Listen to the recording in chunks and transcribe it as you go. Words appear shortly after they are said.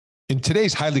In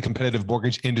today's highly competitive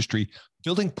mortgage industry,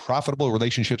 building profitable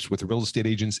relationships with real estate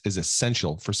agents is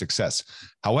essential for success.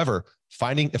 However,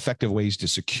 finding effective ways to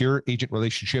secure agent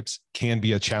relationships can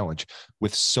be a challenge.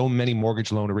 With so many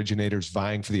mortgage loan originators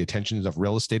vying for the attention of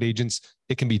real estate agents,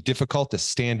 it can be difficult to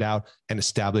stand out and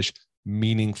establish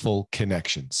meaningful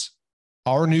connections.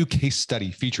 Our new case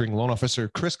study featuring loan officer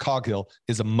Chris Coghill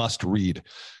is a must read.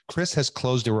 Chris has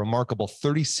closed a remarkable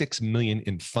 $36 million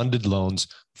in funded loans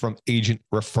from agent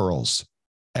referrals.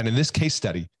 And in this case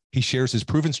study, he shares his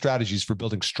proven strategies for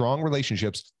building strong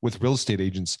relationships with real estate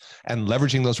agents and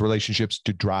leveraging those relationships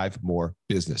to drive more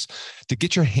business. To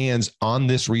get your hands on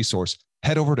this resource,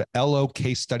 head over to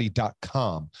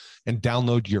locasestudy.com and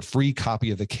download your free copy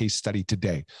of the case study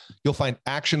today. You'll find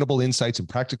actionable insights and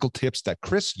practical tips that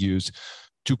Chris used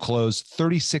to close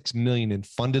 $36 million in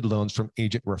funded loans from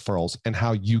agent referrals and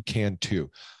how you can too.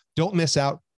 Don't miss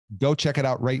out. Go check it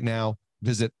out right now.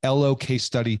 Visit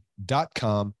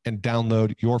locasestudy.com and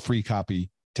download your free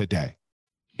copy today.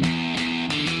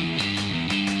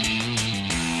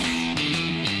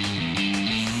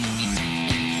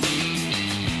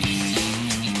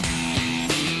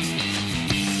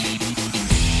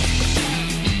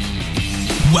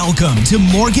 Welcome to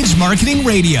Mortgage Marketing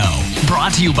Radio,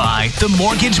 brought to you by the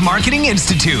Mortgage Marketing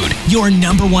Institute, your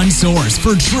number one source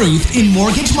for truth in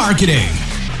mortgage marketing.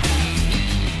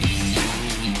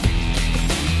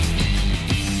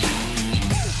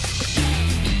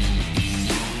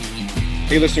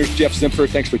 Hey listeners, Jeff Zimpher.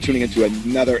 Thanks for tuning into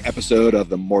another episode of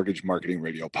the Mortgage Marketing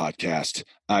Radio podcast.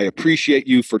 I appreciate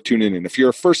you for tuning in. If you're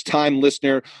a first-time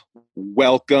listener,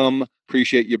 welcome.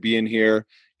 Appreciate you being here.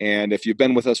 And if you've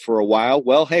been with us for a while,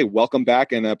 well, hey, welcome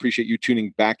back, and I appreciate you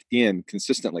tuning back in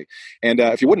consistently. And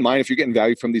if you wouldn't mind, if you're getting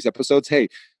value from these episodes, hey,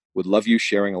 would love you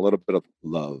sharing a little bit of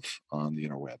love on the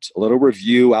interwebs. A little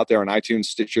review out there on iTunes,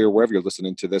 Stitcher, wherever you're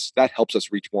listening to this. That helps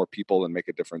us reach more people and make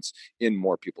a difference in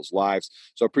more people's lives.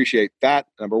 So appreciate that,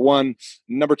 number one.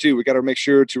 Number two, we got to make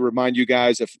sure to remind you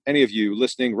guys, if any of you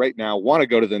listening right now want to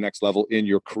go to the next level in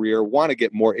your career, want to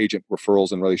get more agent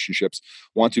referrals and relationships,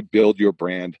 want to build your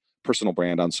brand, personal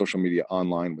brand on social media,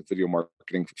 online with video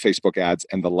marketing, Facebook ads,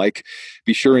 and the like,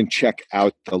 be sure and check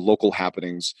out the local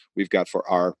happenings we've got for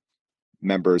our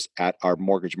members at our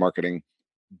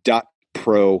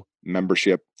mortgagemarketing.pro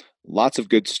membership. Lots of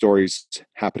good stories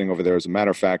happening over there. As a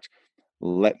matter of fact,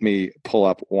 let me pull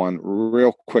up one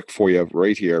real quick for you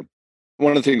right here.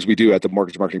 One of the things we do at the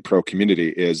Mortgage Marketing Pro community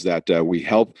is that we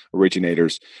help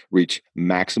originators reach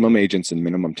maximum agents in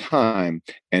minimum time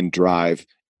and drive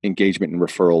engagement and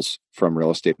referrals from real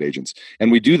estate agents.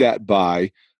 And we do that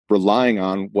by relying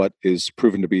on what is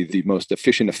proven to be the most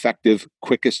efficient, effective,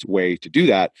 quickest way to do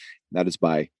that. That is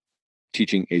by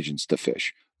teaching agents to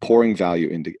fish, pouring value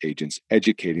into agents,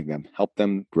 educating them, help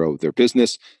them grow their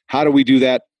business. How do we do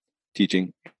that?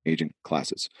 Teaching agent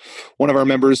classes. One of our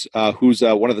members, who's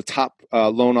one of the top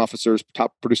loan officers,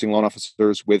 top producing loan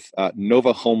officers with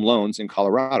Nova Home Loans in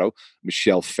Colorado,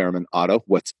 Michelle Fairman Otto.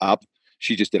 What's up?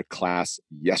 She just did a class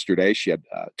yesterday. She had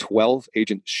 12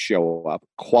 agents show up,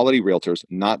 quality realtors,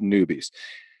 not newbies.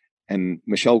 And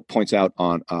Michelle points out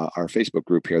on our Facebook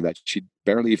group here that she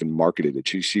barely even marketed it.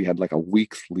 She had like a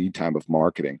week's lead time of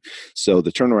marketing. So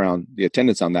the turnaround, the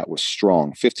attendance on that was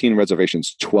strong. 15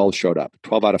 reservations, 12 showed up,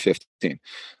 12 out of 15.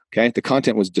 Okay. The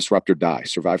content was Disrupt or Die,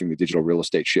 Surviving the Digital Real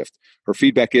Estate Shift. Her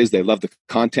feedback is they love the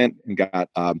content and got,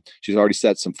 she's already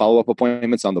set some follow-up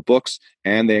appointments on the books,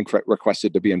 and they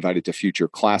requested to be invited to future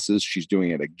classes. She's doing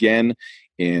it again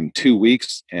in 2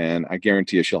 weeks, and I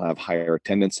guarantee you she'll have higher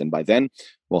attendance. And by then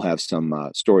we'll have some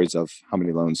stories of how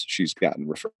many loans she's gotten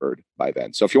referred by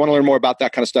then. So if you want to learn more about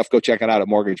that kind of stuff, go check it out at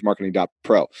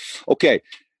mortgagemarketing.pro. Okay.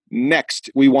 Next,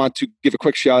 we want to give a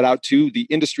quick shout out to the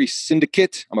Industry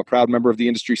Syndicate. I'm a proud member of the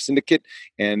Industry Syndicate.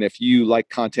 And if you like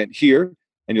content here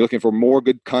and you're looking for more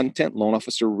good content, loan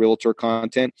officer, realtor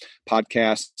content,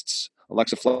 podcasts,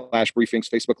 Alexa Flash briefings,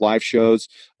 Facebook Live shows,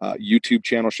 YouTube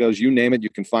channel shows, you name it, you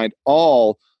can find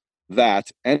all that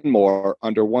and more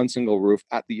under one single roof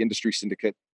at the Industry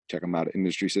Syndicate. Check them out at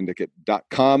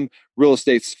industrysyndicate.com, real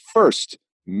estate's first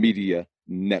media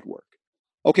network.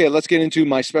 Okay, let's get into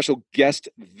my special guest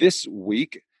this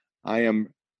week. I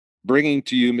am bringing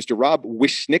to you Mr. Rob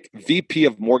Wishnick, VP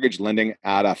of Mortgage Lending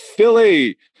out of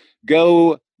Philly.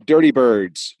 Go Dirty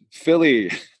Birds,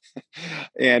 Philly.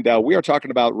 And we are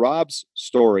talking about Rob's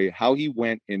story, how he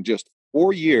went in just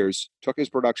 4 years, took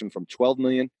his production from 12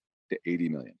 million to 80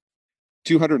 million.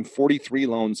 243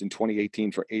 loans in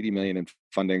 2018 for 80 million in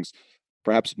fundings.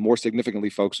 Perhaps more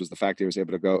significantly, folks, was the fact he was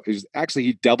able to go.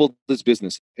 He doubled his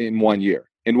business in 1 year.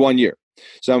 in 1 year.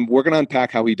 So we're going to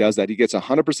unpack how he does that. He gets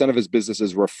 100% of his business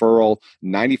as referral,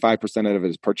 95% of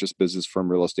his purchase business from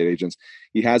real estate agents.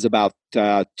 He has about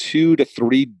 2 to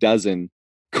 3 dozen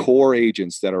core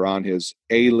agents that are on his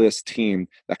A-list team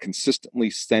that consistently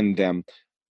send them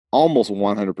almost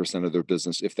 100% of their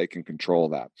business if they can control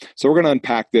that. So we're going to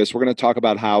unpack this. We're going to talk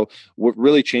about how what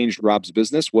really changed Rob's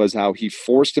business was how he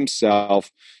forced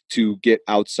himself to get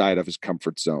outside of his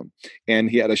comfort zone.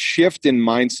 And he had a shift in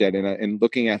mindset in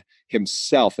looking at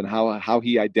himself and how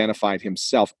he identified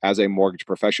himself as a mortgage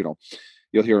professional.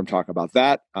 You'll hear him talk about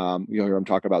that. You'll hear him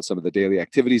talk about some of the daily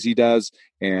activities he does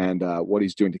and what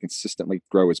he's doing to consistently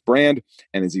grow his brand.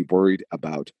 And is he worried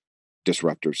about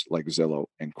disruptors like Zillow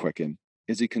and Quicken?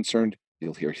 Is he concerned?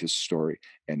 You'll hear his story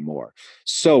and more.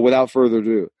 So without further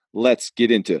ado, let's get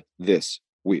into this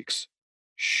week's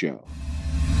show.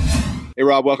 Hey,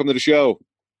 Rob, welcome to the show.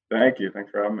 Thank you.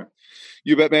 Thanks for having me.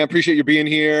 You bet, man. Appreciate you being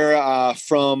here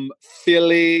from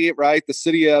Philly, right? The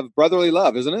city of brotherly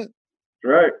love, isn't it?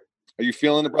 Right. Are you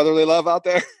feeling the brotherly love out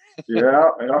there?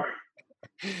 Yeah.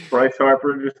 Bryce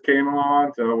Harper just came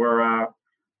on, so we're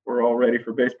all ready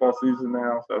for baseball season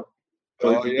now. So,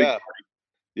 yeah.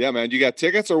 Yeah, man. You got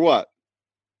tickets or what?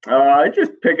 I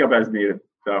just pick up as needed.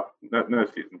 So no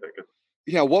season tickets.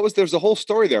 Yeah. There's a whole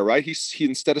story there, right? He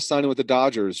instead of signing with the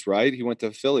Dodgers, right? He went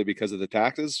to Philly because of the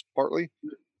taxes, partly.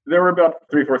 There were about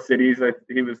 3 or 4 cities that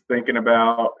he was thinking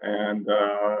about. And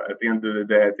at the end of the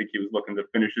day, I think he was looking to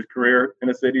finish his career in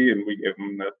a city, and we gave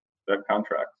him that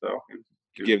contract. So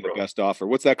you gave him the best offer.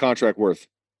 What's that contract worth?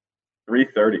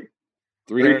 $330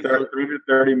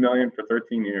 million for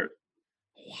 13 years.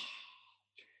 Wow.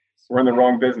 We're in the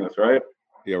wrong business, right?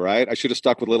 Yeah, right. I should have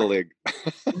stuck with Little League.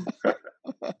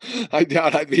 I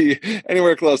doubt I'd be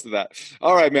anywhere close to that.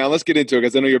 All right, man, let's get into it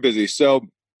because I know you're busy. So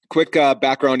quick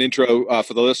background intro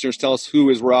for the listeners. Tell us, who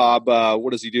is Rob?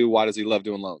 What does he do? Why does he love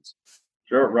doing loans?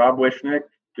 Sure. Rob Wishnick,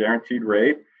 Guaranteed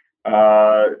Rate.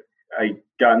 I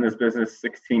got in this business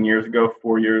 16 years ago.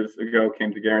 4 years ago,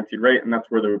 came to Guaranteed Rate, and that's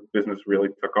where the business really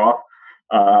took off.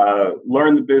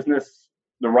 Learned the business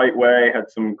the right way, had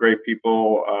some great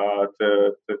people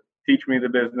to teach me the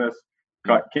business.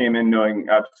 Came in knowing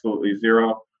absolutely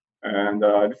zero, and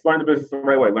just learned the business the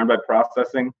right way. Learned by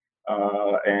processing,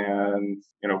 and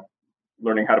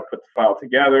learning how to put the file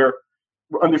together,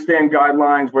 understand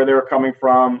guidelines, where they were coming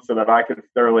from, so that I could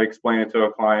thoroughly explain it to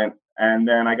a client. And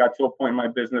then I got to a point in my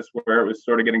business where it was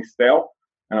sort of getting stale,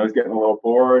 and I was getting a little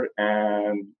bored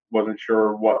and wasn't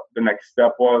sure what the next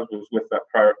step was. Was with that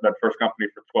first company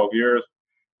for 12 years.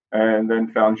 And then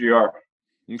found GR.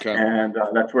 Okay. And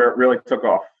that's where it really took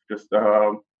off. Just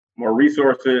more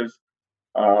resources,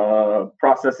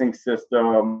 processing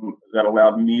system that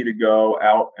allowed me to go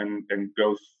out and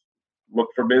go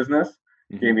look for business.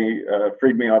 Mm-hmm.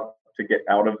 Freed me up to get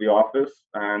out of the office.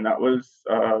 And that was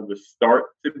the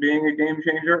start to being a game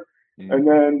changer. Mm-hmm. And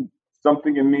then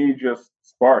something in me just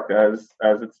sparked as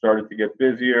it started to get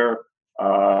busier.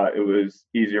 It was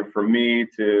easier for me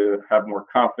to have more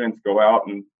confidence, go out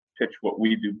and pitch what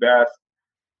we do best,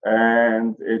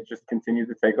 and it just continued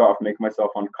to take off. Make myself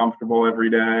uncomfortable every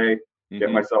day, get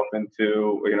myself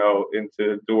into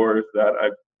doors that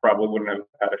I probably wouldn't have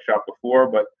had a shot before.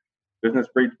 But business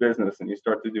breeds business, and you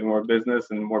start to do more business,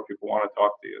 and more people want to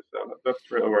talk to you. So that's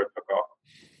really where it took off.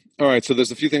 All right, so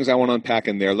there's a few things I want to unpack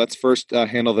in there. Let's first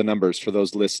handle the numbers for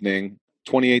those listening.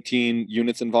 2018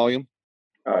 units in volume.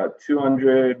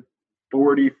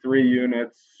 243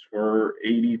 units. For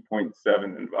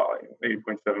 80.7 in volume,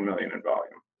 80.7 million in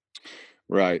volume.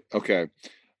 Right. Okay.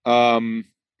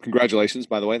 Congratulations,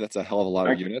 by the way. That's a hell of a lot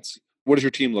of units. What does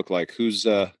your team look like? Who's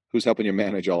helping you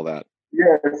manage all that?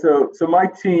 Yeah. So my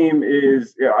team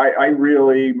is,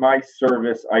 my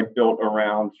service I built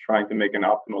around trying to make an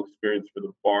optimal experience for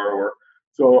the borrower.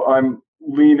 So I'm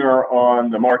leaner on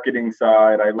the marketing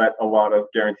side. I let a lot of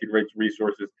Guaranteed Rates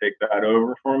resources take that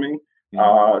over for me.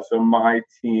 So my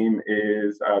team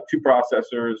is 2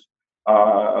 processors,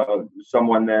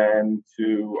 someone then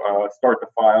to start the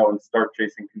file and start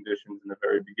chasing conditions in the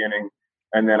very beginning.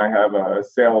 And then I have a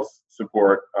sales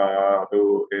support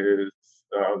who is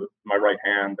my right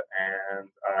hand, and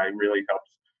really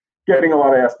helps getting a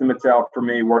lot of estimates out for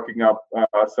me, working up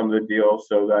some of the deals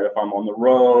so that if I'm on the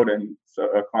road and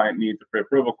so a client needs a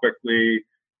pre-approval quickly,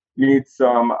 needs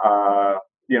some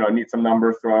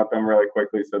numbers thrown at them really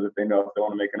quickly so that they know if they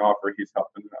want to make an offer. He's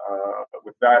helping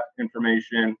with that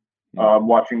information,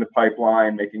 watching the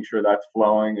pipeline, making sure that's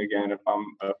flowing. Again, if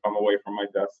I'm away from my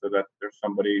desk, so that there's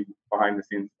somebody behind the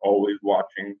scenes always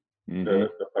watching the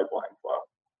pipeline flow.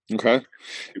 Okay.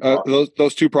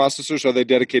 Those 2 processors, are they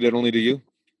dedicated only to you?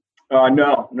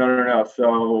 No.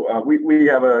 So we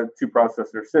have a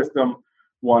two-processor system.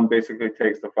 One basically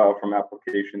takes the file from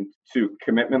application to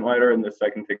commitment letter, and the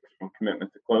second takes it from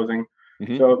commitment to closing.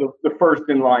 Mm-hmm. So the first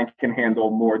in line can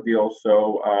handle more deals.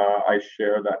 So I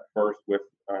share that first with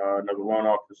another loan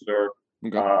officer,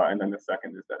 okay. And then the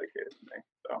second is dedicated to me.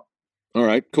 So. All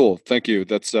right, cool. Thank you.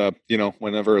 That's,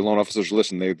 whenever loan officers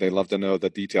listen, they love to know the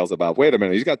details about, wait a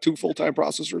minute, he's got two full-time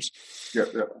processors. Yeah.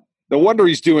 No wonder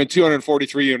he's doing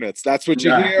 243 units. That's what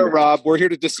you hear, Rob. We're here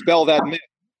to dispel that myth.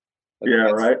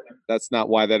 Right. That's not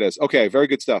why that is. Okay, very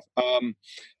good stuff.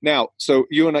 Now, so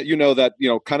you know that,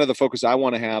 kind of the focus I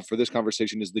want to have for this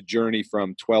conversation is the journey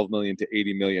from 12 million to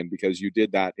 80 million, because you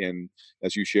did that in,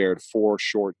 as you shared, 4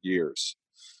 short years.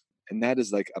 And that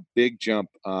is like a big jump.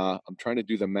 I'm trying to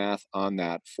do the math on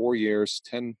that. 4 years,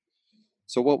 10.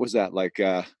 So what was that? Like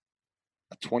a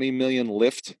 20 million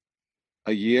lift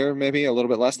a year, maybe a little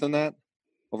bit less than that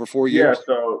over 4 years? Yeah.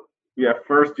 So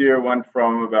first year went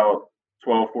from about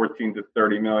 12, 14 to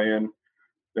 30 million.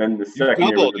 Then the second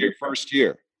year was your first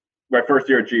year. My first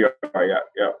year at GR,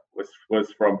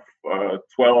 was from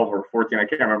 12 or 14. I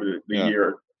can't remember the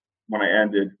year when I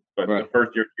ended, but the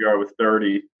first year at GR was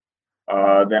 30.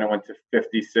 Then it went to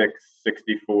 56,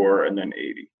 64, and then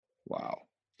 80. Wow.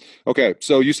 Okay.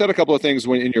 So you said a couple of things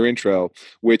in your intro,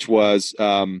 which was,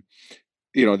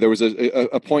 there was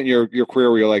a point in your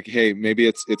career where you're like, hey, maybe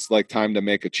it's like time to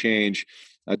make a change.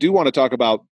 I do want to talk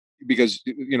about, because,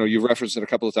 you've referenced it a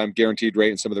couple of times, Guaranteed Rate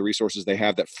and some of the resources they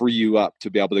have that free you up to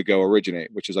be able to go originate,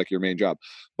 which is like your main job.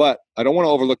 But I don't want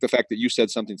to overlook the fact that you said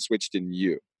something switched in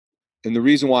you. And the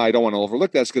reason why I don't want to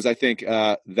overlook that is because I think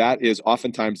that is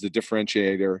oftentimes the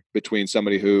differentiator between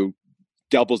somebody who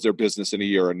doubles their business in a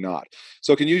year or not.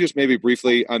 So can you just maybe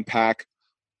briefly unpack,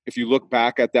 if you look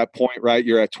back at that point, right,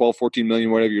 you're at 12, 14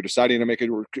 million, whatever, you're deciding to make a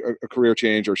career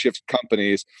change or shift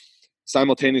companies,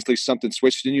 simultaneously something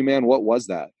switched in you, man. What was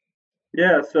that?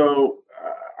 Yeah, so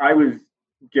I was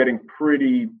getting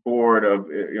pretty bored of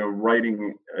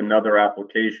writing another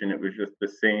application. It was just the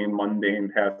same mundane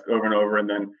task over and over, and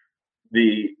then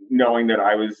the knowing that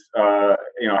I was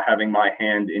having my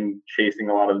hand in chasing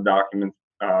a lot of the documents,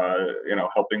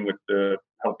 helping the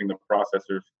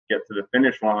processors get to the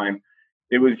finish line.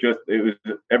 It was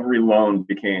every loan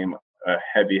became a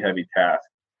heavy task.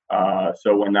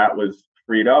 So when that was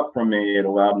freed up from me, it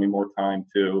allowed me more time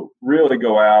to really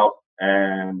go out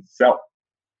and sell.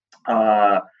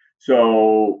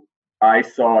 So I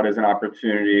saw it as an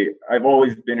opportunity. I've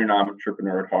always been an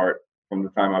entrepreneur at heart from the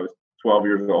time I was 12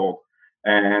 years old.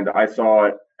 And I saw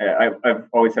it. I've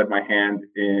always had my hand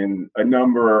in a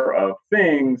number of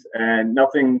things, and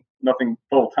nothing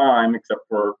full time except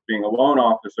for being a loan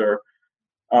officer,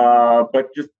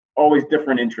 but just always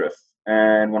different interests.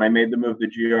 And when I made the move to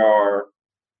GR,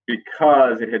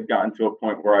 because it had gotten to a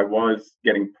point where I was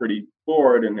getting pretty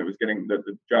bored and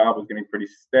the job was getting pretty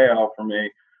stale for me,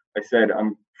 I said,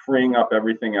 I'm freeing up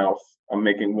everything else. I'm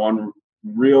making one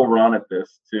real run at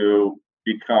this to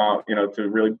become, to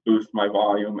really boost my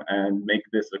volume and make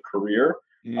this a career.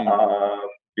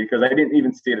 Because I didn't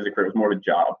even see it as a career. It was more of a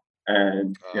job.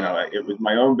 And, it was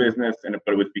my own business,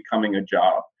 but it was becoming a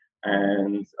job.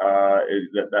 And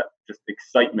that just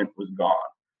excitement was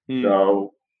gone.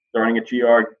 So starting at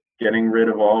GR, getting rid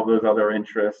of all of those other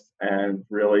interests and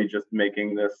really just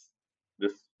making this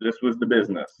was the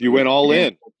business. You went all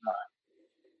in.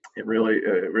 It really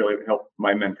helped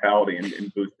my mentality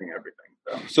in boosting everything.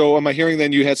 So am I hearing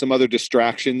then you had some other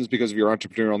distractions because of your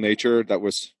entrepreneurial nature that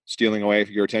was stealing away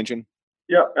your attention?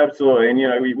 Yeah, absolutely. And,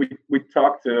 we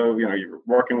talk to, you're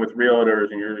working with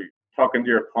realtors and you're talking to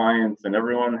your clients, and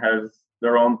everyone has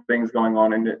their own things going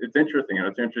on. And it's interesting.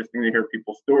 It's interesting to hear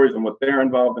people's stories and what they're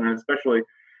involved in, and especially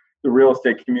the real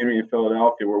estate community in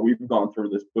Philadelphia, where we've gone through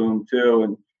this boom too,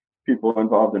 and people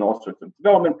involved in all sorts of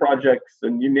development projects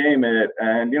and you name it.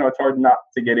 And, it's hard not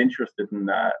to get interested in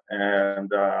that. And,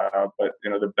 but,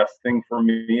 the best thing for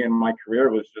me in my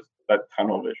career was just that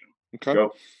tunnel vision. Okay.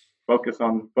 So focus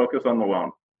on the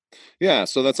loan. Yeah.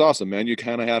 So that's awesome, man. You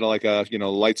kind of had like a,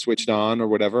 light switched on or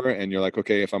whatever. And you're like,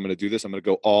 okay, if I'm going to do this, I'm going to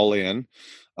go all in.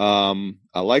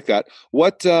 I like that.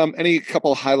 What, any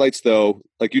couple of highlights though,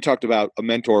 like you talked about a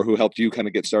mentor who helped you kind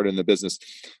of get started in the business.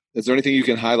 Is there anything you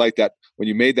can highlight that when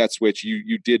you made that switch,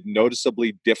 you did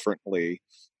noticeably differently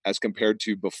as compared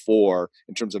to before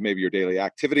in terms of maybe your daily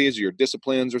activities, or your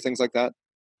disciplines or things like that?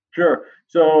 Sure.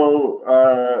 So,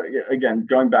 again,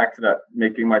 going back to that,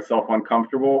 making myself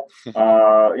uncomfortable,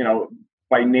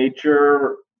 by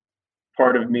nature,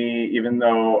 part of me, even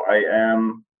though I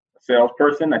am a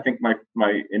salesperson, I think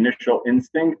my initial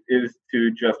instinct is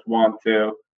to just want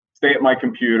to stay at my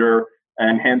computer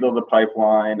and handle the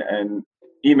pipeline and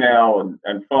email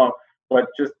and phone, but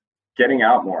just getting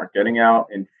out more, getting out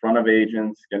in front of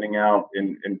agents, getting out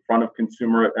in front of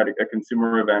consumer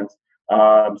events.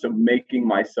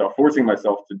 So forcing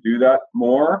myself to do that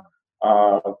more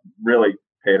really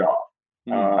paid off.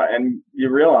 And you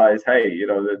realize, hey,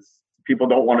 that's, people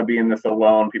don't want to be in this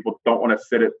alone. People don't want to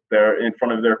sit there in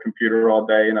front of their computer all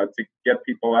day. To get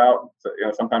people out,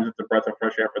 sometimes it's a breath of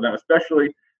fresh air for them,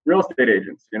 especially real estate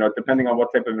agents. Depending on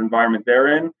what type of environment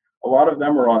they're in, a lot of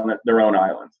them are on their own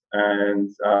islands. And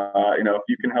if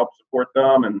you can help support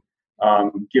them and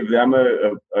give them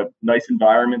a nice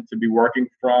environment to be working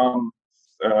from,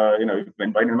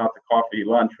 inviting them out to coffee,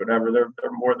 lunch, whatever,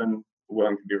 they're more than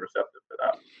willing to be receptive to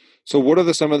that. So what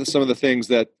are some of the things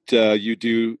that you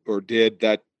do or did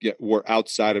that were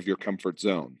outside of your comfort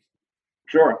zone?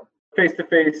 Sure.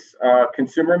 Face-to-face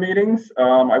consumer meetings.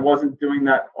 I wasn't doing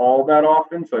that all that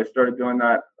often, so I started doing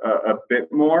that a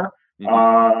bit more.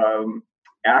 Mm-hmm.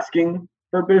 Asking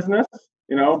for business,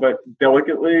 but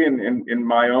delicately in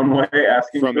my own way,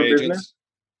 asking from for agents. Business.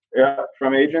 Yeah,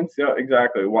 from agents. Yeah,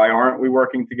 exactly. Why aren't we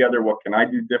working together? What can I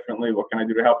do differently? What can I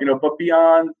do to help? But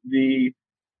beyond the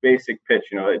basic pitch,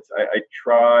 I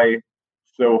try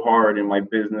so hard in my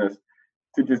business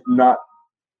to just not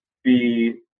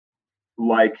be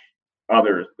like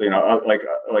others,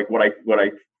 like what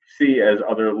I see as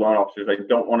other loan officers. I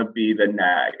don't want to be the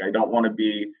nag. I don't want to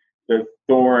be the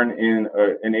thorn in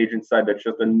an agent's side that's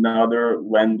just another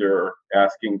lender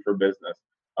asking for business.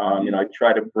 I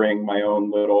try to bring my own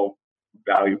little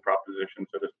value proposition,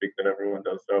 so to speak, that everyone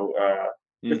does. So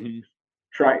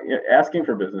asking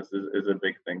for business is a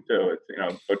big thing too.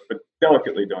 It's but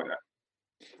delicately doing that.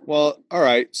 Well, all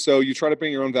right. So you try to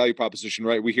bring your own value proposition,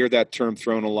 right? We hear that term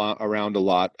thrown around a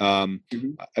lot.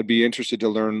 I'd be interested to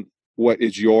learn, what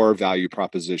is your value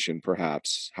proposition,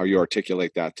 perhaps, how you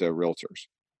articulate that to realtors.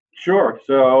 Sure.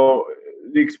 So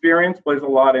the experience plays a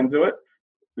lot into it.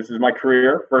 This is my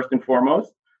career, first and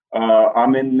foremost.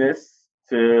 I'm in this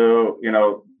to,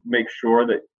 make sure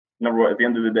that, number one, at the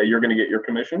end of the day, you're going to get your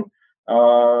commission.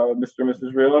 Mr. and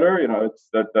Mrs. Realtor,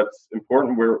 that's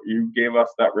important. Where you gave us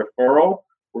that referral,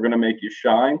 we're going to make you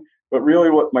shine. But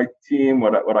really, what my team,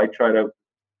 what I try to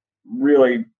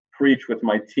really preach with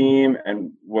my team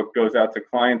and what goes out to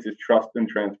clients is trust and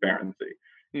transparency.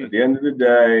 At the end of the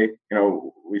day,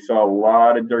 we saw a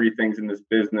lot of dirty things in this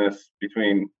business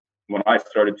between when I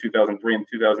started 2003 and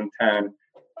 2010.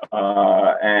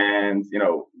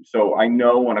 So I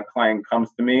know when a client comes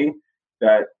to me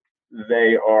that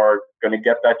they are going to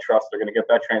get that trust, they're going to get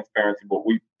that transparency. What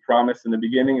we promise in the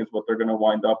beginning is what they're going to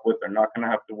wind up with. They're not going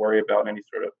to have to worry about any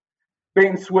sort of bait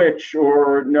and switch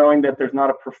or knowing that there's not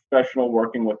a professional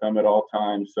working with them at all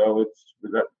times. So it's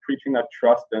that preaching that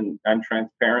trust and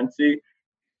transparency.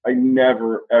 I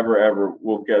never, ever, ever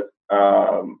will get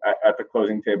at the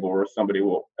closing table where somebody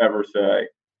will ever say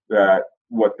that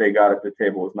what they got at the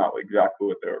table is not exactly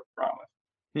what they were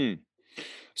promised.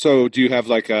 So do you have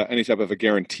any type of a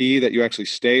guarantee that you actually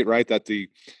state, right, that the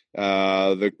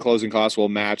closing costs will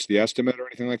match the estimate or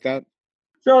anything like that?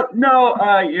 So no,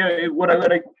 what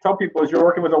I tell people is you're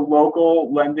working with a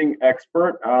local lending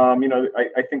expert.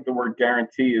 I think the word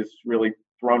guarantee is really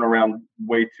thrown around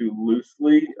way too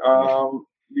loosely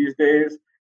these days.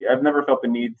 I've never felt the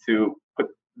need to put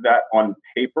that on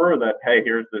paper that, hey,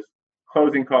 here's this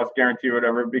closing cost guarantee or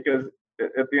whatever, because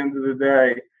at the end of the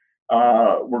day,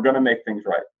 we're going to make things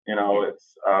right.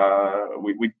 It's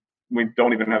we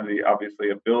don't even have the obviously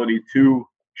ability to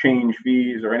change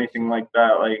fees or anything like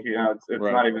that. It's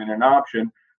right. Not even an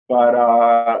option. But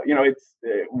it's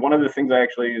one of the things I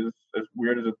actually, is as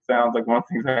weird as it sounds, one of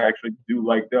the things I actually do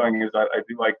like doing is I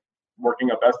do like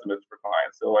working up estimates for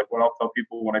clients. So what I'll tell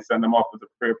people when I send them off with a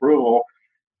pre-approval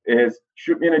is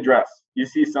shoot me an address. You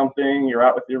see something, you're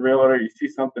out with your realtor, you see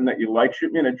something that you like,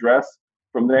 shoot me an address.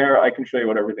 From there, I can show you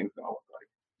what everything's going to look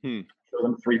like. Show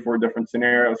them 3-4 different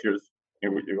scenarios. Here's,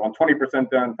 you're on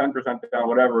 20% down, 10% down,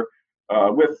 whatever,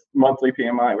 with monthly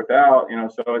PMI, without,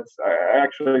 so I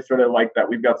actually sort of like that.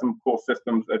 We've got some cool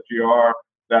systems at GR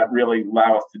that really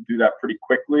allow us to do that pretty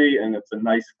quickly. And it's a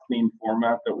nice, clean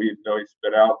format that we always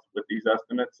spit out with these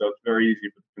estimates. So it's very easy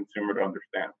for the consumer to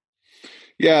understand.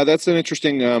 Yeah, that's an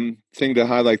interesting thing to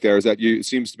highlight there, is that it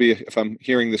seems to be, if I'm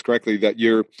hearing this correctly, that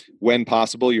when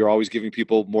possible, you're always giving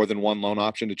people more than one loan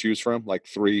option to choose from, like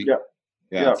 3.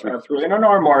 Yeah, absolutely. And in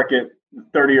our market,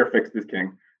 30 or fixed is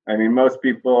king. I mean, most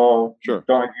people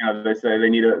don't, they say they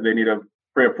need a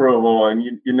pre-approval, and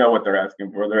you know what they're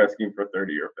asking for. They're asking for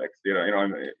 30 or fixed,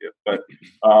 but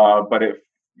if,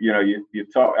 you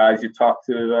talk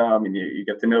to them and you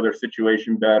get to know their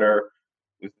situation better,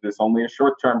 Is this only a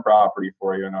short-term property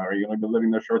for you? And are you going to be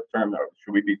living there short-term?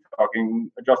 Should we be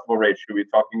talking adjustable rates? Should we be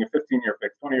talking a 15-year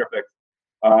fix, 20-year fix?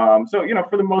 So,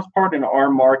 for the most part in our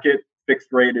market, fixed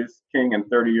rate is king and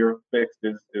 30-year fixed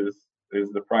is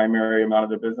the primary amount of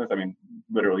the business. I mean,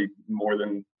 literally more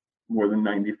than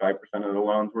 95% of the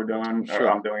loans we're doing, Sure.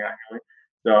 I'm doing annually.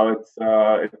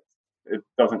 So it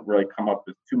doesn't really come up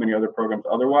as too many other programs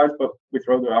otherwise, but we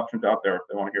throw the options out there if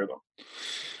they want to hear them.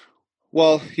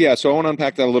 Well, yeah. So I want to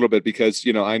unpack that a little bit because,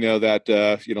 I know that,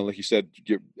 like you said,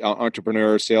 you're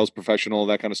entrepreneur, sales professional,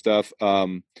 that kind of stuff.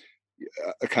 Kind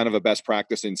of a best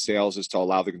practice in sales is to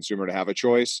allow the consumer to have a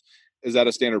choice. Is that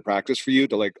a standard practice for you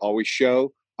to always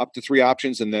show up to 3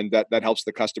 options, and then that helps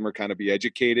the customer kind of be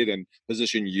educated and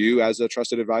position you as a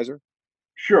trusted advisor?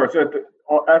 Sure. So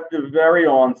at the very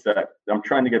onset, I'm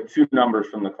trying to get 2 numbers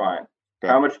from the client.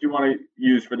 Okay. How much do you want to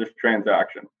use for this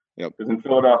transaction? Yep. Because in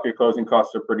Philadelphia, closing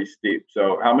costs are pretty steep.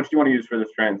 So how much do you want to use for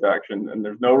this transaction? And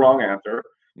there's no wrong answer.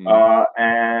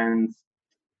 And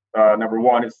number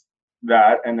 1 is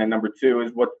that. And then number 2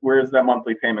 is where is that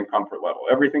monthly payment comfort level?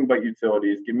 Everything but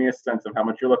utilities. Give me a sense of how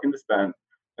much you're looking to spend.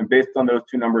 And based on those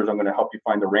 2 numbers, I'm going to help you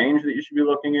find the range that you should be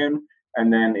looking in.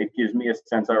 And then it gives me a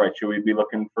sense, all right, should we be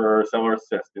looking for seller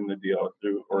assist in the deal?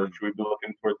 Or should we be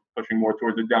looking towards pushing more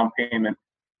towards a down payment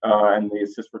and the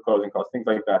assist for closing costs, things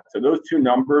like that. So those 2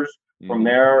 numbers from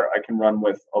there, I can run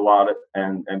with a lot of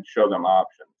and show them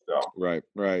options. So right.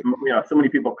 So many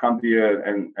people come to you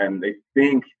and they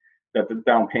think that the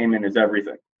down payment is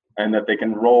everything and that they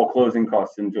can roll closing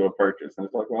costs into a purchase. And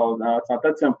it's like, well, no, it's not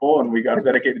that simple. And we got to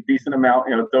dedicate a decent amount.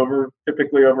 It's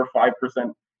typically over 5%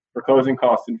 for closing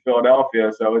costs in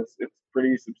Philadelphia. So it's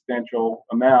pretty substantial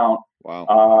amount.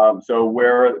 Wow. So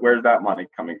where's that money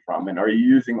coming from? And are you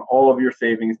using all of your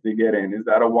savings to get in? Is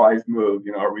that a wise move?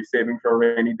 Are we saving for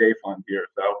a rainy day fund here?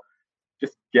 So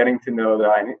just getting to know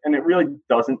that. And it really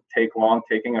doesn't take long.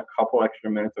 Taking a couple extra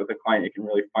minutes with a client, you can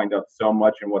really find out so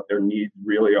much and what their needs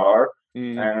really are.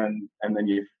 And then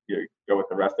you go with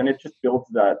the rest. And it just builds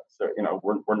that. So,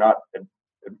 we're not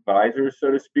advisors,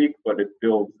 so to speak, but it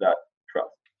builds that trust.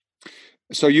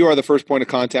 So you are the first point of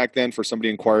contact then for somebody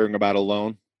inquiring about a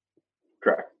loan?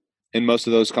 Correct. And most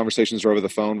of those conversations are over the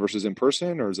phone versus in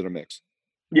person, or is it a mix?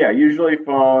 Yeah, usually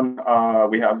phone.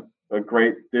 We have a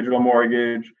great digital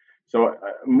mortgage. So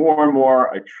more and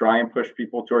more, I try and push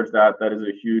people towards that. That is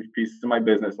a huge piece of my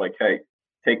business. Like, hey,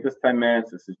 take this 10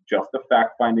 minutes. This is just a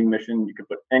fact-finding mission. You can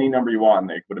put any number you want in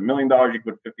there. You can put $1 million, you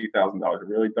can put $50,000. It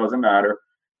really doesn't matter.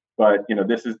 But,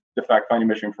 this is the fact-finding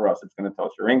mission for us. It's going to tell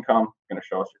us your income, it's going to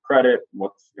show us your credit,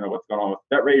 what's going on with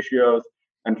debt ratios.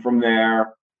 And from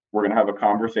there, we're going to have a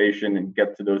conversation and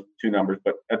get to those 2 numbers.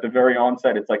 But at the very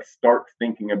onset, it's like start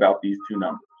thinking about these 2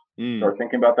 numbers. Start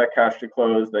thinking about that cash to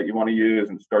close that you want to use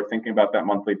and start thinking about that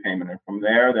monthly payment. And from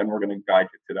there, then we're going to guide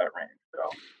you to that range.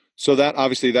 So that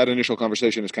obviously that initial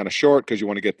conversation is kind of short because you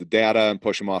want to get the data and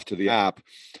push them off to the app.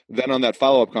 Then on that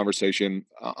follow-up conversation,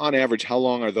 on average, how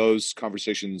long are those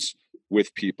conversations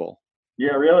with people?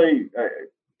 Yeah, really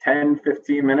 10,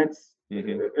 15 minutes,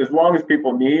 as long as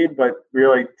people need, but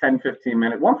really 10, 15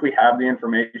 minutes. Once we have the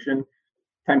information,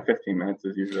 10, 15 minutes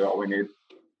is usually all we need.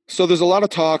 So there's a lot of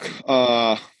talk,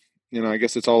 I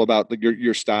guess it's all about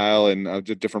your style and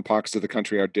the different pockets of the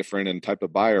country are different and type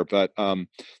of buyer. But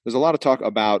there's a lot of talk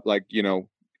about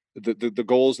the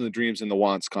goals and the dreams and the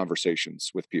wants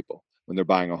conversations with people when they're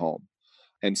buying a home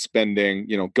and spending,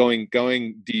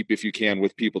 going deep if you can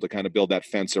with people to kind of build that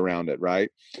fence around it. Right.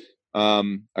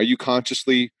 Are you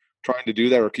consciously trying to do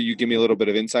that? Or can you give me a little bit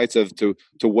of insights to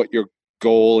what your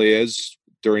goal is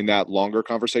during that longer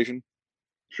conversation?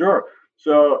 Sure.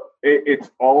 So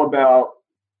it's all about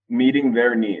meeting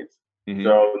their needs.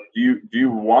 So do you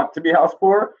want to be house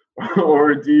poor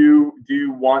or do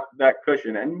you want that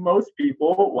cushion? And most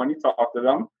people, when you talk to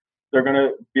them, they're going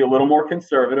to be a little more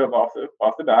conservative off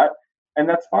the bat. And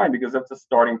that's fine because that's a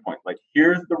starting point. Like,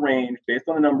 here's the range based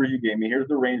on the numbers you gave me. Here's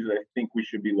the range that I think we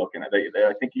should be looking at. That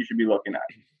I think you should be looking at.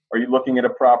 Are you looking at a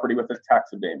property with a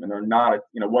tax abatement or not?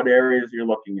 What areas you're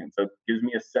looking in. So it gives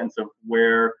me a sense of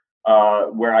where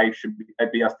I should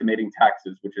be estimating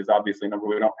taxes, which is obviously a number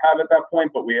we don't have at that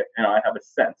point, but I have a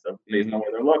sense of based on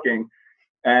where they're looking.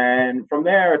 And from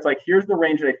there, it's like, here's the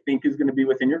range that I think is going to be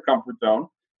within your comfort zone.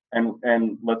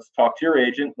 And let's talk to your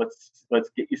agent. Let's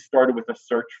get you started with a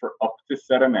search for up to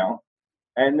set amount.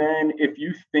 And then if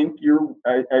you think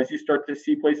as you start to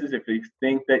see places, if you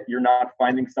think that you're not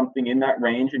finding something in that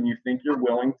range and you think you're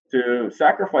willing to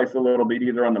sacrifice a little bit,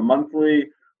 either on the monthly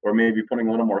or maybe putting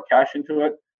a little more cash into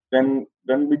it, then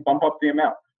we bump up the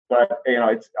amount. But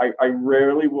I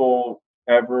rarely will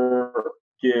ever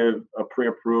give a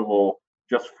pre-approval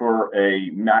just for a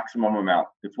maximum amount.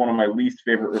 It's one of my least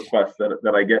favorite requests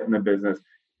that I get in the business,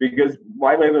 because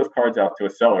why lay those cards out to a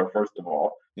seller, first of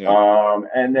all? Yeah.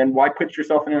 And then why put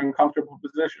yourself in an uncomfortable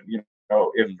position?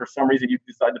 If for some reason you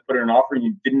decide to put in an offer and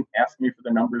you didn't ask me for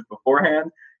the numbers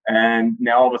beforehand, and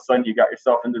now all of a sudden you got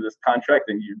yourself into this contract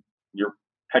and you're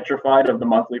petrified of the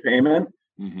monthly payment,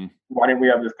 why didn't we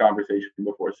have this conversation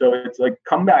before? So it's like,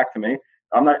 come back to me.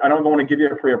 I don't want to give you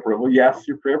a pre-approval. Yes,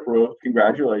 you're pre-approved.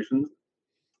 Congratulations.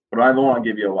 But I don't want to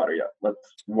give you a letter yet.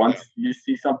 Once you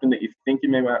see something that you think you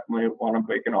may want to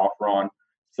make an offer on,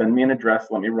 send me an address.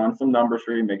 Let me run some numbers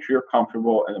for you. Make sure you're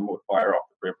comfortable, and then we'll fire off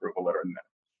the pre-approval letter in a minute.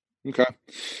 Okay.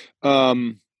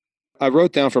 I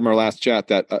wrote down from our last chat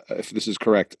that if this is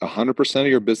correct, 100% of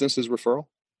your business is referral?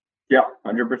 Yeah,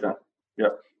 100%.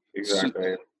 Yep,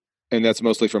 exactly. And that's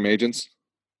mostly from agents?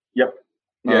 Yep.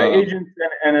 Yeah, agents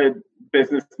and a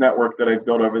business network that I've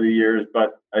built over the years,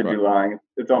 but I'd be lying.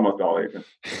 It's almost all agents.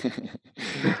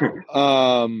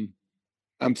 I'm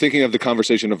thinking of the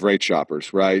conversation of rate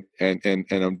shoppers, right? And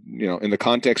in the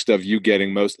context of you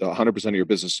getting 100% of your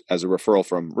business as a referral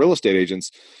from real estate agents,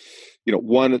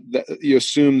 you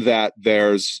assume that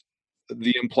there's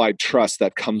the implied trust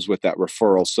that comes with that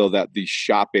referral, so that the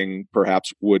shopping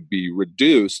perhaps would be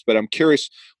reduced. But I'm curious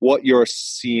what you're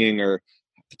seeing, or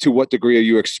to what degree are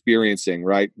you experiencing,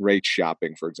 right? Rate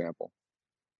shopping, for example.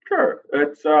 Sure.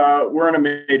 It's we're in a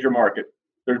major market.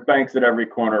 There's banks at every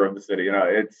corner of the city.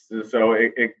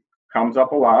 It comes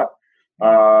up a lot,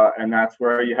 and that's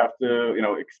where you have to,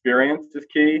 experience is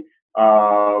key.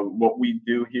 What we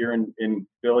do here in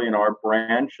Philly in our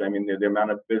branch, I mean, the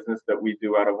amount of business that we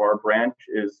do out of our branch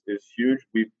is huge.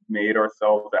 We've made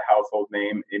ourselves a household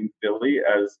name in Philly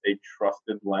as a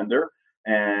trusted lender.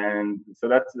 And so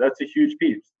that's a huge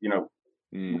piece. You're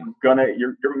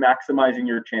maximizing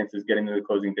your chances getting to the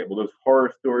closing table. Those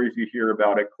horror stories you hear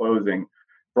about at closing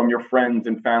from your friends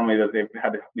and family that they've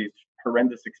had these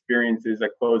horrendous experiences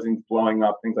at closings, blowing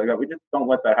up, things like that. We just don't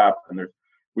let that happen.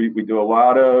 We do a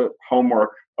lot of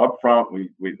homework up front.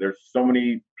 There's so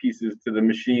many pieces to the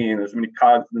machine. There's so many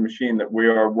cogs to the machine that we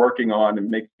are working on and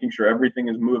making sure everything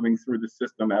is moving through the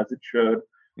system as it should.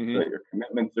 So that your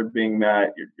commitments are being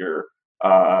met.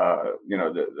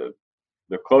 The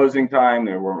closing time,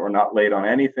 we're not late on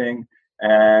anything.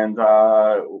 And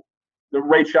the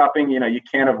rate shopping, you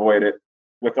can't avoid it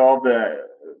with all the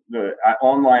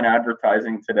online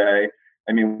advertising today.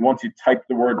 I mean, once you type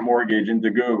the word mortgage into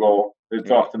Google, it's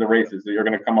off to the races. So you're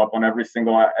going to come up on every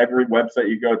website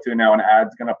you go to now, an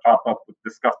ad's going to pop up with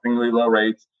disgustingly low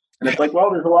rates. And it's like,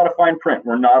 well, there's a lot of fine print.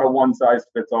 We're not a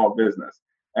one-size-fits-all business.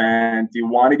 And do you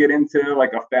want to get into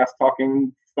like a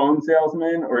fast-talking phone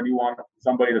salesman, or do you want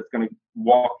somebody that's going to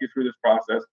walk you through this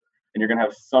process? And you're going to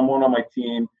have someone on my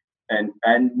team and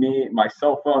me, my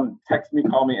cell phone, text me,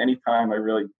 call me anytime. I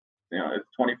really, it's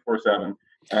 24/7,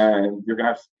 and you're going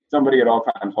to have somebody at all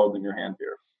times holding your hand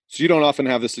here. So you don't often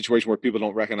have this situation where people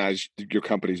don't recognize your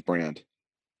company's brand.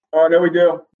 Oh, no, we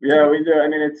do. Yeah, we do. I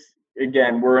mean,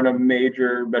 we're in a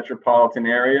major metropolitan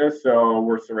area, so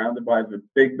we're surrounded by the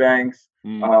big banks.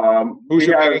 Who's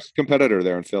your biggest competitor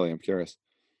there in Philly? I'm curious.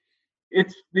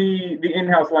 It's the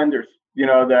in-house lenders,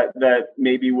 that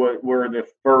maybe were the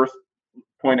first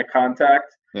point of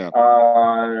contact. Yeah.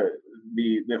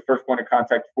 The first point of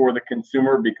contact for the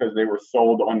consumer, because they were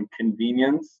sold on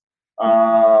convenience.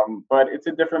 But it's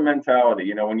a different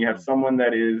mentality, when you have someone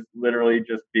that is literally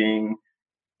just being,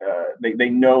 they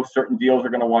know certain deals are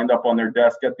going to wind up on their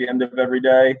desk at the end of every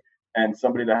day, and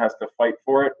somebody that has to fight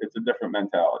for it. It's a different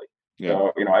mentality. Yeah.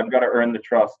 So, I've got to earn the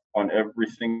trust on every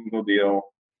single deal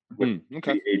with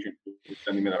the agent who's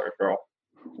sending me that referral.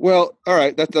 Well, all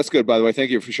right. That's good, by the way.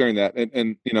 Thank you for sharing that.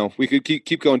 And we could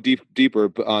keep going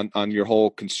deeper on your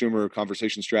whole consumer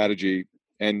conversation strategy,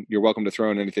 and you're welcome to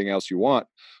throw in anything else you want.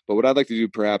 But what I'd like to do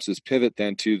perhaps is pivot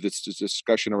then to this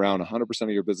discussion around 100%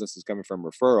 of your business is coming from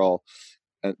referral.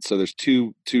 And so there's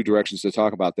two directions to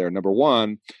talk about there. Number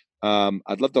one,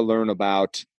 I'd love to learn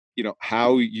about,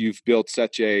 how you've built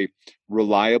such a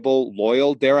reliable,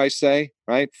 loyal, dare I say,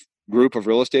 right, group of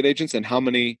real estate agents, and how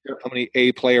many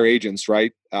A player agents,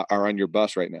 right, are on your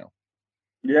bus right now?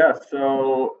 Yeah.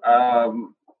 So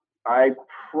I'd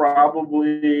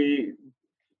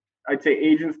say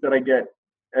agents that I get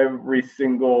every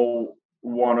single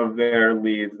one of their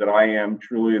leads that I am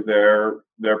truly their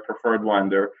preferred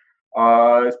lender.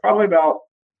 It's probably about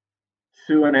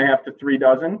 2.5 to 3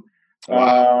 dozen.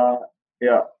 Wow.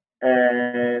 Yeah.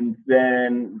 And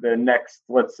then the next,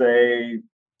 let's say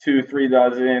 2-3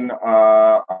 dozen,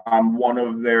 I'm one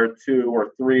of their 2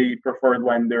 or 3 preferred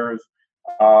lenders.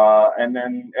 And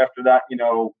then after that,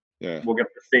 we'll get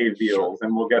the save deals,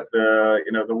 and we'll get the,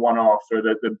 the one-offs or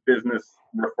the business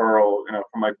referral,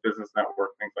 from my business network,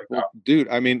 things like that. Dude,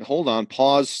 I mean, hold on,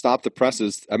 pause, stop the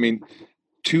presses. I mean,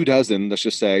 24, let's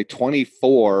just say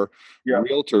 24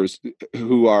 realtors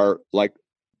who are like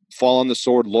fall on the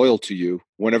sword loyal to you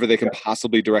whenever they can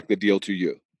possibly direct the deal to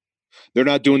you. They're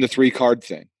not doing the 3-card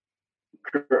thing.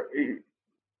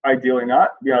 Ideally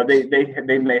not.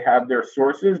 They may have their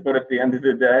sources, but at the end of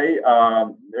the day,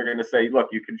 they're going to say, look,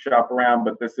 you can shop around,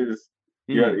 but this is,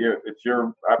 it's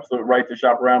your absolute right to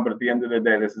shop around. But at the end of the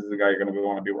day, this is the guy you're going to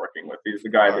want to be working with. He's the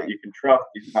guy that you can trust.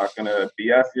 He's not going to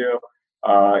BS you.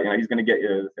 He's going to get you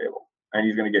to the table, and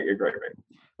he's going to get you a great rate.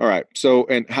 All right. So,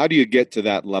 and how do you get to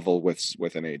that level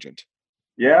with an agent?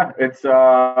 Yeah, it's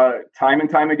time and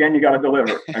time again, you got to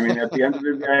deliver. I mean, at the end of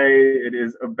the day, it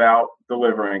is about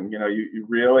delivering. You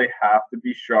really have to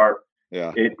be sharp.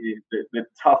 Yeah. It is the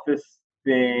toughest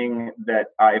thing that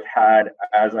I've had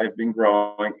as I've been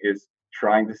growing is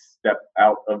trying to step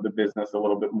out of the business a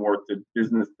little bit more to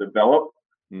business develop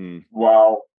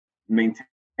while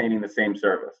maintaining the same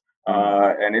service.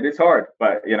 And it is hard,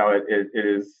 but it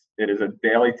is a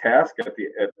daily task. At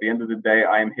the end of the day,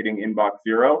 I am hitting inbox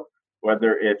zero.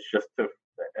 Whether it's just to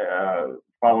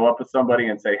follow up with somebody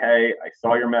and say, hey, I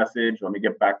saw your message. Let me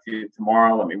get back to you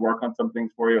tomorrow. Let me work on some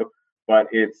things for you. But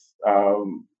it's,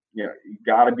 you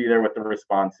got to be there with the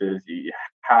responses. You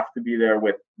have to be there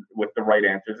with the right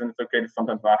answers. And it's okay to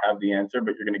sometimes not have the answer,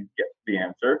 but you're going to get the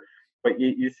answer. But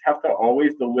you just have to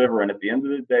always deliver. And at the end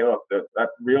of the day, look, that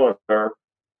realtor,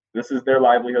 this is their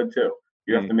livelihood too.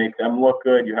 You have to make them look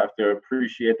good. You have to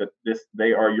appreciate that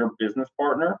they are your business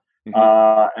partner.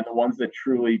 And the ones that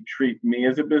truly treat me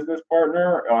as a business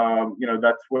partner,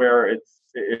 that's where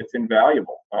it's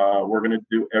invaluable. We're going to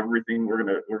do everything. We're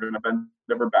going to bend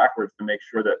over backwards to make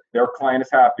sure that their client is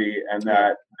happy and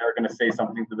that they're going to say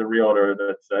something to the realtor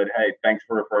that said, hey, thanks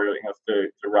for referring us to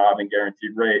Rob and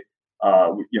Guaranteed Rate.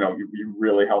 You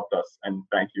really helped us, and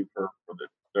thank you for the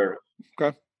service.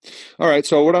 Okay. All right.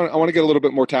 So I want to get a little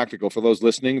bit more tactical for those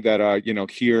listening that,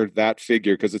 hear that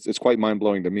figure, because it's quite mind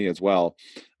blowing to me as well.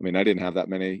 I mean, I didn't have that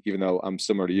many, even though I'm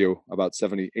similar to you. About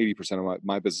 80% of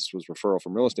my business was referral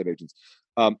from real estate agents.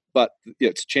 But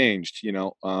it's changed,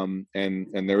 and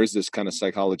there is this kind of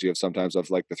psychology of sometimes of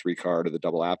like the 3-card or the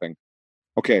double apping.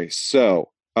 Okay.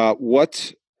 So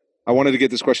what I wanted to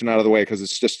get this question out of the way because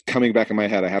it's just coming back in my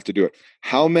head. I have to do it.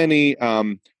 How many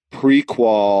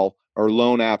pre-qual or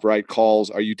loan app calls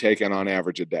are you taking on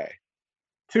average a day?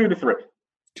 2 to 3.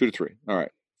 2 to 3. All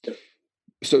right.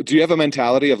 So do you have a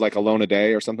mentality of like a loan a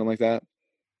day or something like that?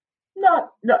 No,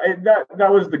 that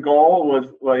was the goal, was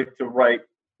like to write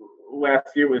last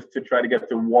year was to try to get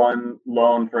to 1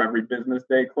 loan for every business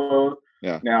day close.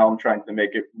 Yeah. Now I'm trying to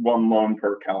make it 1 loan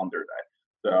per calendar day.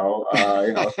 So,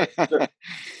 it also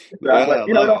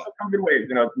comes in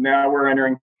waves. Now we're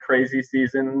entering crazy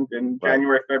season in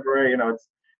January, February.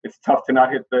 It's tough to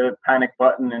not hit the panic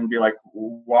button and be like,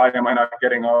 why am I not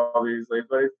getting all these leads?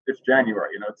 But it's January,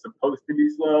 it's supposed to be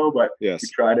slow, but yes, we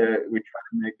try to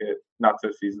make it not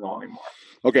so seasonal anymore.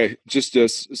 Okay. Just to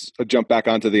jump back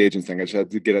onto the agent thing. I just had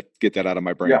to get that out of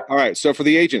my brain. Yeah. All right. So for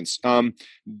the agents,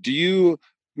 do you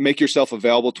make yourself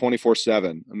available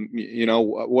 24/7?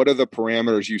 What are the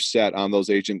parameters you set on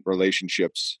those agent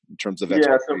relationships in terms of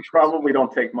expectations? Yeah. So probably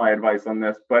don't take my advice on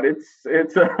this, but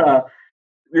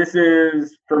this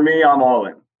is, for me, I'm all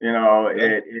in.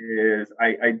 It is,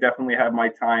 I definitely have my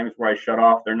times where I shut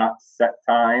off. They're not set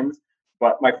times,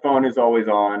 but my phone is always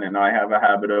on and I have a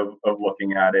habit of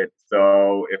looking at it.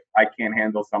 So if I can't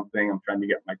handle something, I'm trying to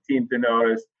get my team to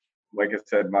notice. Like I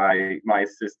said, my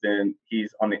assistant,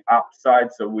 he's on the ops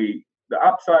side. So we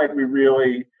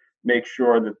really make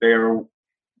sure that they're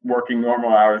working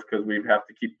normal hours because we have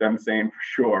to keep them sane for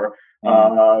sure.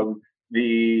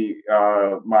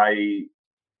 My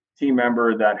team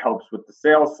member that helps with the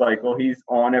sales cycle, he's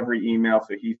on every email,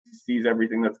 so he sees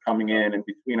everything that's coming in, and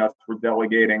between us, we're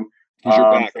delegating. He's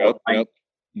your backup.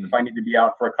 If I need to be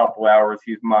out for a couple hours,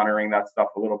 he's monitoring that stuff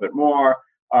a little bit more.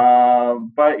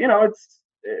 But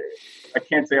I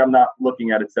can't say I'm not looking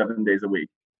at it 7 days a week.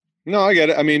 No, I get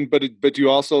it. I mean, but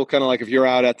you also kind of like if you're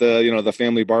out at the the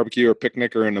family barbecue or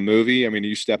picnic or in a movie, I mean, are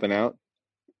you stepping out?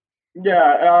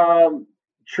 Yeah.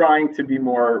 Trying to be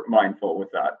more mindful with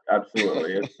that.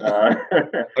 Absolutely.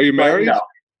 Are you married? No,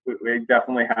 we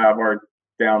definitely have our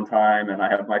downtime, and I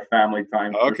have my family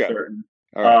time for certain.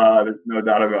 Right. There's no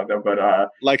doubt about that. But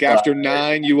like after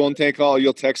 9, you won't take call.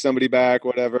 You'll text somebody back,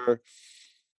 whatever.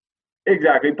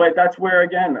 Exactly. But that's where,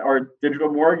 again, our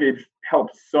digital mortgage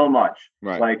helps so much.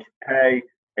 Right. Like, hey,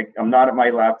 I'm not at my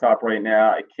laptop right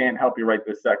now. I can't help you right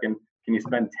this second. Can you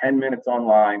spend 10 minutes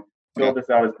online? Build this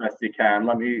out as best you can.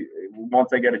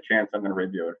 Once I get a chance, I'm going to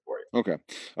review it for you. Okay.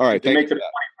 All right. It makes it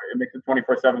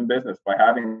 24/7 business by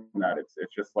having that. It's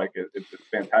just like it's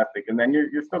fantastic. And then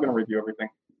you're still going to review everything.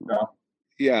 So.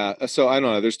 Yeah. So I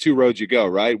don't know. There's two roads you go,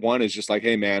 right? One is just like,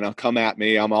 hey man, I'll come at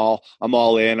me. I'm all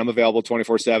in. I'm available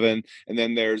 24/7. And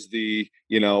then there's the,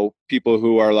 people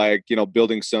who are like,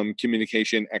 building some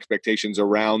communication expectations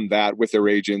around that with their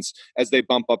agents as they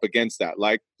bump up against that.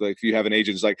 Like if you have an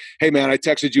agent who's like, hey man, I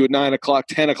texted you at 9 o'clock,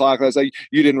 10 o'clock. I was like,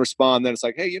 you didn't respond. Then it's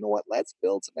like, hey, you know what? Let's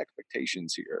build some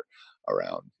expectations here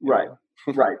around. Right.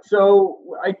 Right. So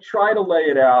I try to lay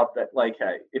it out that like,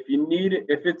 hey, if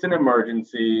it's an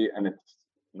emergency and it's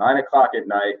 9 o'clock at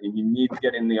night and you need to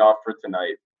get in the offer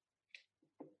tonight,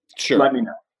 sure, let me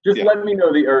know. Let me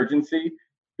know the urgency,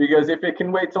 because if it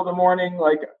can wait till the morning,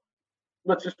 like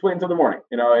let's just wait until the morning.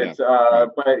 It's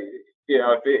but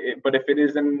if it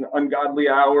is an ungodly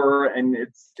hour and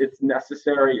it's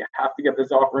necessary, you have to get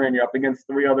this offer in. You're up against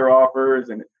 3 other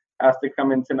offers and it has to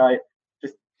come in tonight.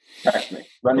 Just text me.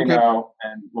 Let me know,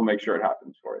 and we'll make sure it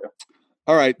happens for you.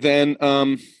 All right, then.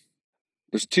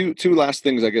 There's two last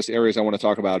things, I guess, areas I want to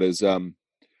talk about is,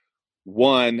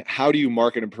 one, how do you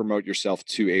market and promote yourself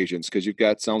to agents? Because you've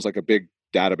got, sounds like a big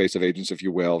database of agents, if you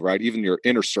will, right? Even your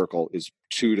inner circle is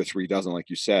 2 to 3 dozen, like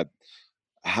you said.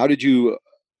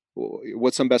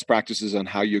 What's some best practices on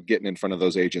how you're getting in front of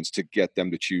those agents to get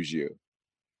them to choose you?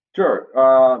 Sure.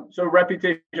 So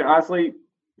reputation, honestly,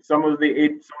 some of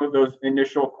those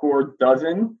initial core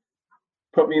dozen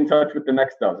put me in touch with the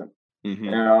next dozen.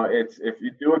 Mm-hmm. It's if you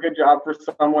do a good job for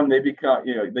someone, they become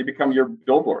your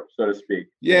billboard, so to speak.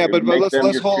 Yeah, but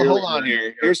let's hold on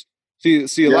here. A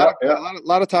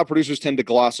lot of top producers tend to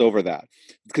gloss over that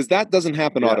because that doesn't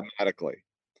happen automatically.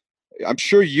 I'm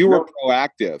sure you were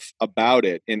proactive about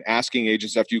it in asking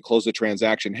agents after you close the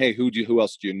transaction, hey, who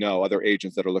else do you know? Other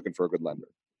agents that are looking for a good lender.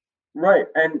 Right.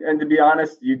 And to be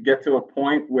honest, you get to a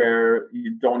point where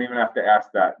you don't even have to ask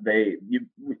that. You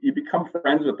become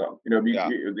friends with them. They're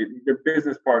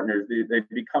business partners. They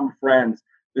become friends.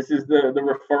 This is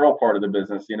the referral part of the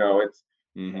business. It's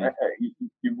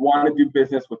you want to do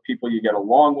business with people you get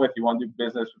along with. You want to do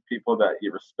business with people that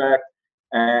you respect.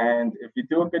 And if you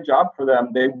do a good job for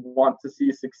them, they want to see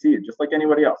you succeed, just like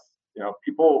anybody else.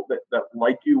 People that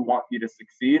like you want you to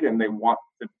succeed, and they want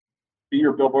to be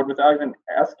your billboard without even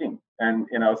asking. And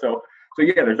so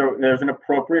yeah, there's an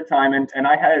appropriate time. And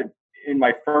I had, in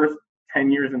my first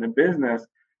 10 years in the business,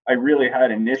 I really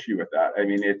had an issue with that. I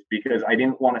mean, it's because I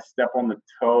didn't want to step on the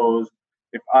toes.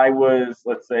 If I was,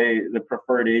 let's say, the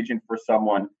preferred agent for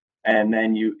someone, and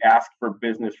then you ask for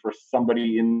business for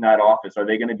somebody in that office, are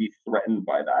they going to be threatened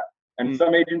by that? And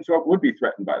some agents would be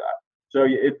threatened by that. So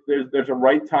there's a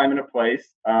right time and a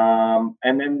place.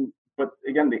 But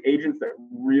again, the agents that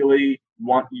really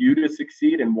want you to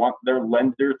succeed and want their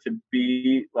lender to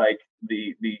be like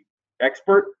the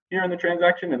expert here in the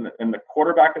transaction and the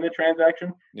quarterback of the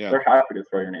transaction, they're happy to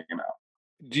throw your name out.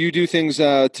 Do you do things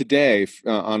today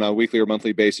on a weekly or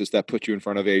monthly basis that put you in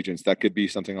front of agents? That could be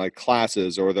something like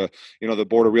classes or the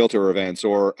Board of Realtor events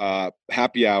or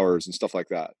happy hours and stuff like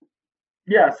that.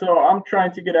 Yeah, so I'm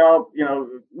trying to get out.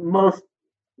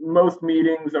 Most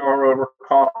meetings are over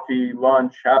coffee,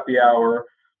 lunch, happy hour,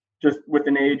 just with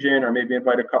an agent, or maybe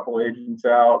invite a couple agents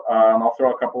out. I'll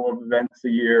throw a couple of events a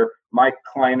year. My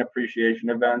client appreciation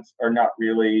events are not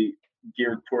really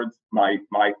geared towards my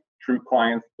true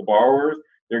clients, the borrowers.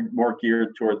 They're more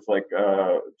geared towards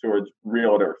towards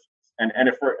realtors. And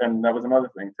that was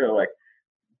another thing too. Like,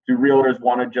 do realtors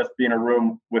want to just be in a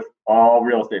room with all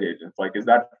real estate agents? Like, is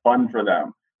that fun for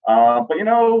them? But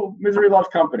misery loves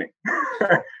company.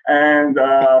 And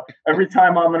every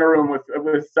time I'm in a room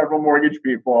with several mortgage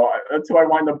people, that's who I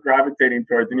wind up gravitating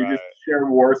towards. And you just share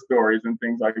war stories and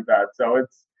things like that. So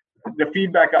it's the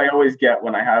feedback I always get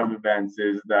when I have events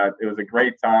is that it was a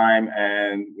great time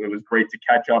and it was great to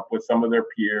catch up with some of their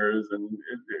peers, and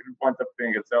it winds up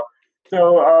being it. So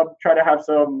try to have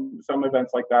some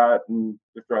events like that. And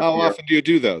how often do you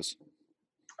do those?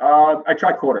 I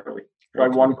try quarterly. Try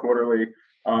one quarterly.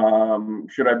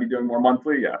 Should I be doing more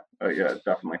monthly? Yeah,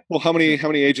 definitely. Well, how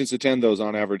many agents attend those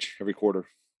on average every quarter?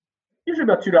 Usually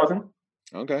about 2 dozen.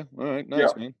 Okay. All right.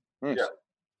 Nice, man. Nice. Yeah.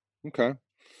 Okay.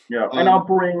 Yeah. And I'll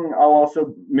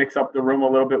also mix up the room a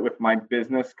little bit with my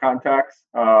business contacts,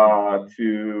 so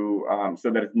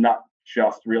that it's not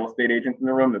just real estate agents in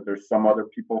the room, that there's some other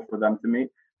people for them to meet.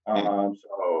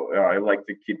 So I like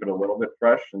to keep it a little bit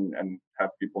fresh and have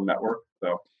people network.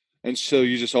 And so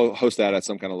you just host that at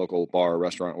some kind of local bar or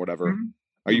restaurant or whatever. Mm-hmm.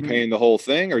 Are you paying the whole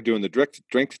thing or doing the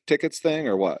drink tickets thing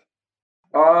or what?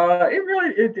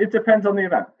 It depends on the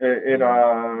event.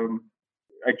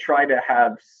 I try to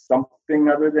have something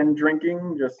other than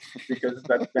drinking, just because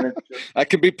that's been just that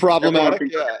can be problematic.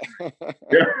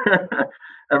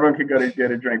 Everyone can go to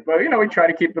get a drink, but we try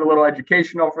to keep it a little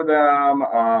educational for them.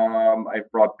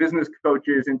 I've brought business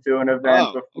coaches into an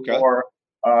event before.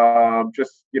 Okay.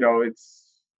 Just it's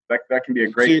that can be a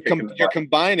great. So you're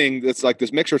combining it's like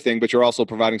this mixer thing, but you're also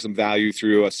providing some value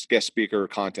through a guest speaker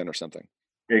content or something.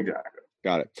 Exactly.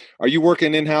 Got it. Are you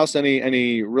working in-house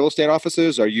any real estate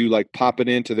offices? Are you like popping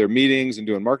into their meetings and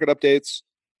doing market updates?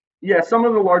 Yeah, some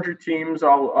of the larger teams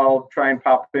I'll try and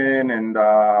pop in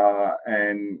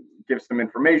and give some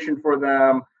information for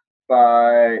them,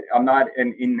 but I'm not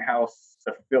an in-house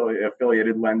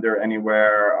affiliated lender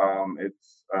anywhere.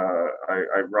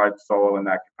 I ride solo in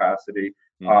that capacity.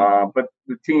 Mm-hmm. But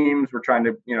the teams, we're trying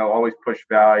to always push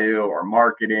value. Our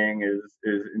marketing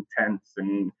is intense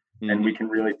and we can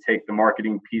really take the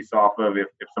marketing piece off of if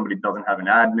somebody doesn't have an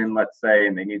admin, let's say,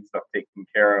 and they need stuff taken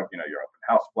care of, your open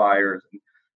house flyers and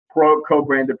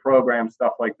co-branded programs,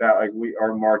 stuff like that. Like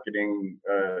our marketing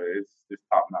is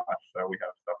top notch. So we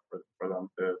have stuff for them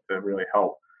to really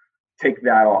help take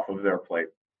that off of their plate.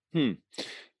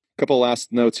 Couple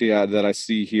last notes here that I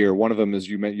see here. One of them is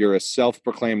you're a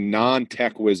self-proclaimed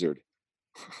non-tech wizard.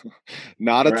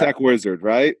 Not a tech wizard,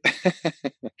 right?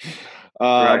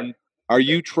 Right. Are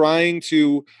you trying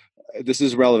to, this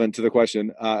is relevant to the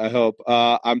question, I hope.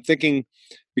 I'm thinking,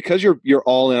 because you're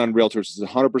all in on realtors, it's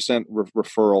 100%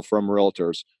 referral from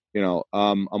realtors.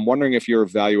 I'm wondering if you're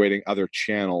evaluating other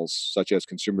channels such as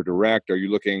consumer direct. Are you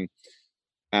looking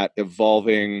at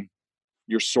evolving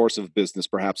your source of business,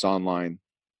 perhaps online,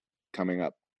 coming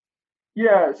up?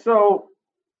 Yeah, so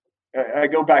I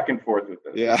go back and forth with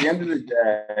this. Yeah. At the end of the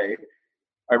day,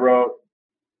 I wrote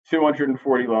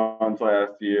 240 loans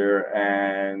last year,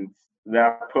 and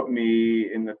that put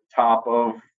me in the top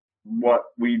of what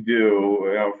we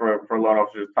do, for loan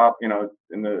officers, top, in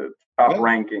the top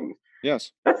rankings.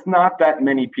 Yes. That's not that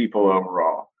many people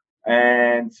overall.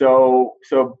 And so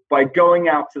by going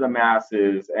out to the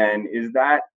masses, and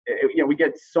we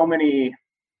get so many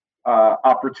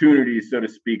opportunities, so to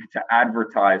speak, to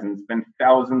advertise and spend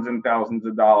thousands and thousands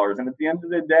of dollars. And at the end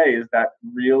of the day, is that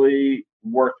really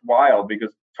worthwhile?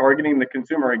 Because targeting the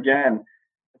consumer, again,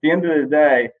 at the end of the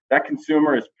day, that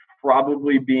consumer is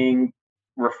probably being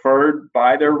referred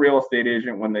by their real estate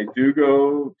agent when they do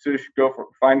go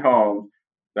find homes.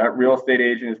 That real estate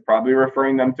agent is probably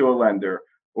referring them to a lender,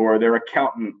 or their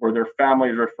accountant or their family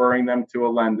is referring them to a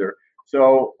lender.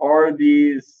 So are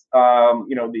these,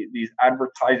 these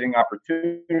advertising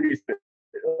opportunities,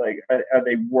 are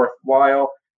they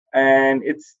worthwhile? And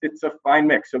it's a fine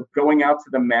mix. So going out to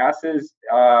the masses,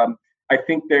 I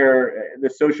think the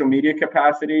social media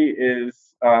capacity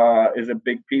is a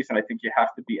big piece, and I think you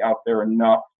have to be out there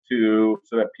enough so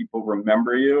that people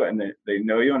remember you and they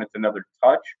know you, and it's another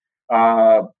touch.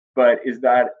 But is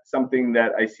that something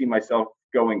that I see myself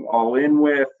going all in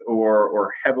with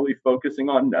or heavily focusing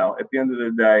on? No. At the end of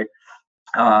the day,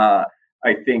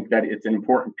 I think that it's an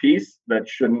important piece that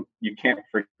you can't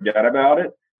forget about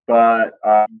it, but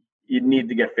you need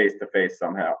to get face-to-face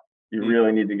somehow. You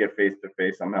really need to get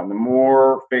face-to-face somehow. The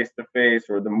more face-to-face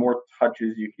or the more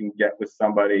touches you can get with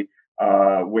somebody,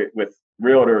 with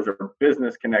realtors or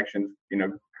business connections,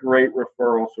 great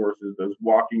referral sources, those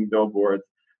walking billboards,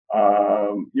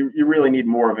 you really need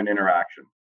more of an interaction.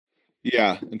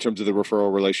 Yeah, in terms of the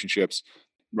referral relationships.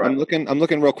 Right. I'm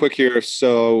looking real quick here.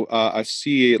 So I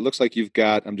see, it looks like you've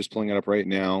got, I'm just pulling it up right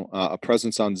now, a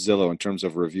presence on Zillow in terms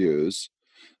of reviews.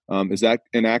 Is that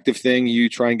an active thing you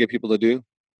try and get people to do?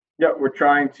 Yeah, we're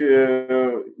trying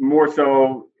to more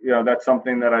so, that's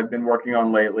something that I've been working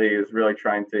on lately, is really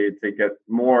trying to get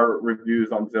more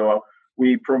reviews on Zillow.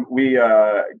 We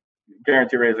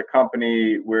Guarantee Rate as a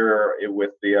company, we're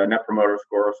with the Net Promoter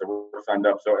Score, so we're signed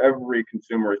up. So every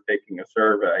consumer is taking a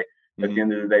survey at the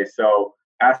end of the day. So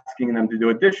asking them to do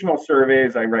additional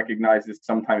surveys, I recognize, is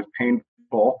sometimes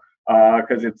painful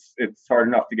because it's hard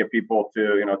enough to get people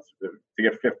to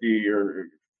get 50 or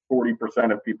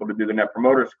 40% of people to do the Net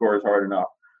Promoter Score is hard enough.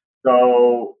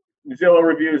 So Zillow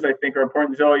reviews, I think, are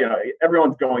important. Zillow,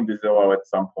 everyone's going to Zillow at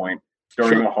some point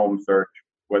during a home search,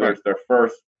 whether it's their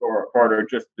first or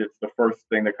just it's the first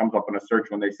thing that comes up in a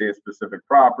search when they see a specific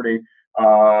property.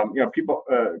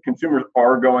 Consumers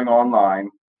are going online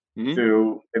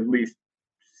to at least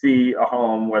see a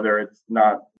home, whether it's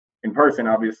not in person,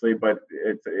 obviously, but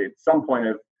it's some point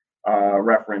of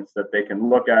reference that they can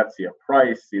look at, see a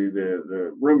price, see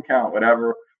the room count,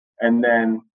 whatever, and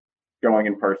then going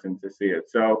in person to see it.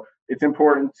 So it's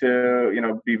important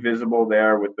to be visible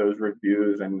there with those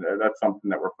reviews, and that's something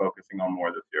that we're focusing on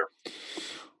more this year.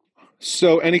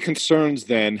 So any concerns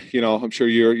then, I'm sure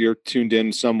you're tuned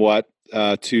in somewhat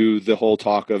to the whole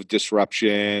talk of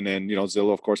disruption, and,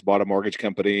 Zillow, of course, bought a mortgage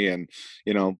company, and,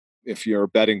 if you're a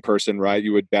betting person, right,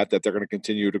 you would bet that they're going to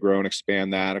continue to grow and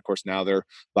expand that. Of course, now they're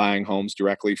buying homes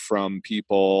directly from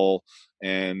people,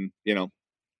 and,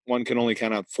 one can only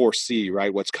kind of foresee,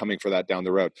 right, what's coming for that down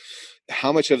the road.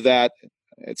 How much of that,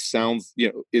 it sounds,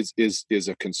 is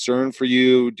a concern for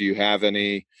you? Do you have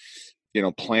any,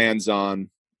 plans on,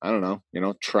 I don't know,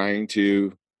 trying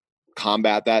to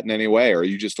combat that in any way? Or are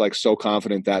you just like so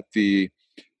confident that the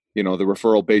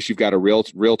referral base you've got of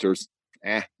realtors,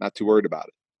 not too worried about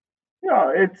it?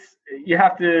 You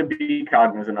have to be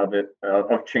cognizant of it,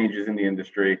 of changes in the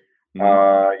industry. You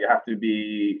have to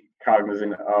be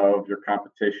cognizant of your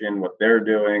competition, what they're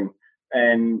doing,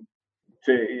 and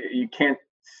you can't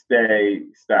stay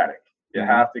static. You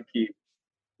have to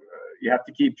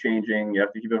keep changing. You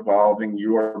have to keep evolving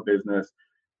your business,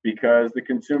 because the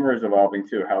consumer is evolving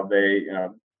too. How they,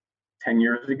 10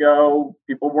 years ago,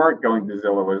 people weren't going to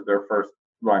Zillow as their first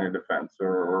line of defense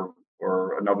or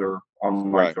another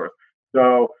online source.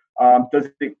 So, am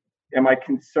I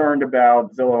concerned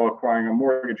about Zillow acquiring a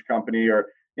mortgage company? Or,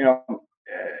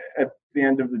 at the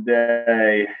end of the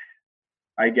day,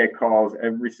 I get calls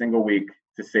every single week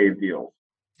to save deals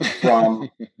from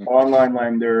online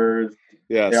lenders.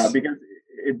 Yes. Because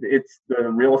it's the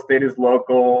real estate is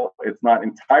local. It's not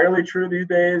entirely true these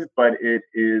days, but it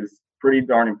is pretty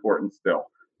darn important still.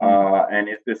 And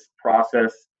is this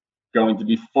process going to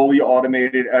be fully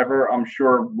automated ever? I'm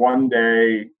sure one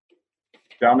day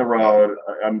down the road,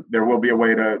 there will be a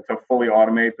way to fully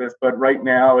automate this. But right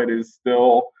now, it is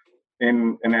still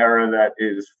in an era that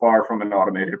is far from an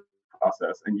automated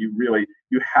process. And you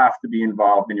have to be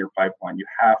involved in your pipeline. You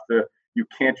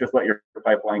can't just let your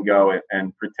pipeline go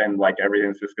and pretend like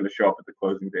everything's just going to show up at the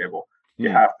closing table. You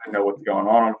have to know what's going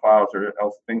on files, or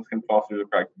else things can fall through the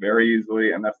cracks very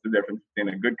easily. And that's the difference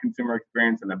between a good consumer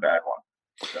experience and a bad one.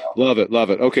 So. Love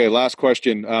it. Okay, last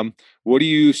question. What are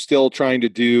you still trying to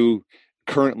do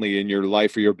currently in your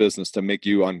life or your business to make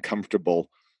you uncomfortable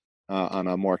on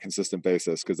a more consistent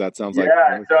basis? Because that sounds like...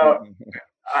 So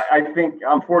I think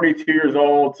I'm 42 years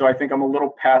old, so I think I'm a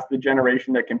little past the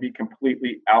generation that can be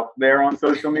completely out there on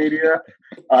social media.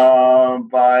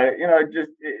 But,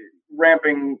 just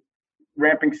ramping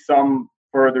some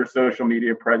further social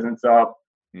media presence up,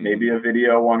 maybe a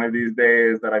video one of these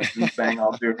days that I've been saying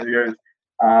I'll do for years.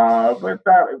 But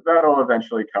that'll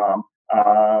eventually come.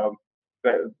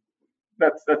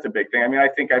 That's a big thing. I mean, I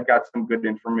think I've got some good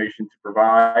information to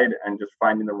provide, and just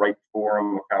finding the right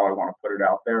forum of how I want to put it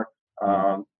out there.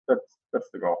 That's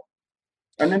the goal.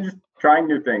 And then just trying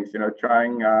new things,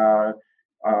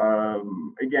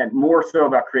 again, more so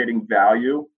about creating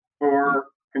value for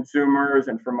consumers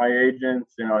and for my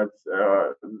agents.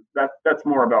 That's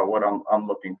more about what I'm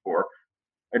looking for.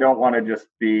 I don't want to just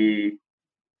be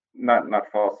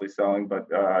not falsely selling, but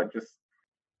just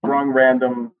throwing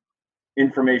random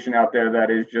information out there that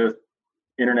is just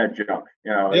internet junk.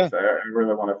 I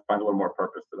really want to find a little more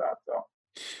purpose to that. So.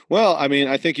 Well, I mean,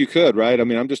 I think you could, right? I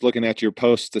mean, I'm just looking at your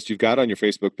posts that you've got on your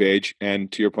Facebook page, and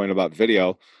to your point about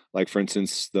video, like for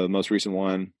instance, the most recent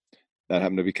one that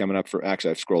happened to be coming up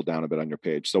actually I've scrolled down a bit on your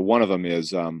page. So one of them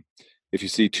is, if you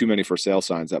see too many for sale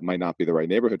signs, that might not be the right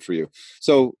neighborhood for you.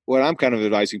 So what I'm kind of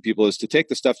advising people is to take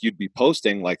the stuff you'd be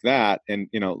posting like that, and,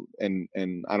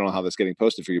 and I don't know how that's getting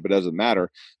posted for you, but it doesn't matter,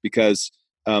 because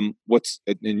and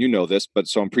you know this, but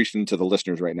so I'm preaching to the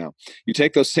listeners right now. You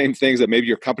take those same things that maybe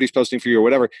your company's posting for you or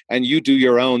whatever, and you do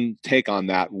your own take on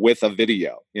that with a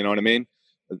video. You know what I mean?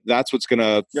 That's what's going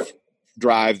to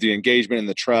drive the engagement and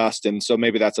the trust. And so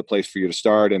maybe that's a place for you to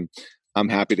start. And I'm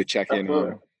happy to check in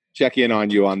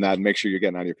on you on that and make sure you're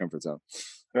getting out of your comfort zone.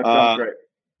 That sounds great.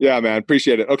 Yeah, man.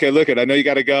 Appreciate it. Okay, look, I know you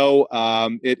got to go.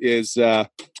 It is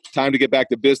time to get back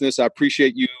to business. I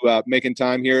appreciate you making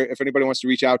time here. If anybody wants to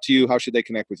reach out to you, how should they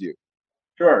connect with you?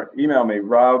 Sure. Email me,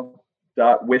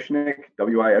 rob.wishnick,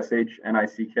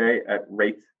 WISHNICK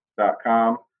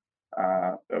 @rate.com.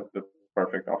 That's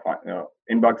perfect. I'll find,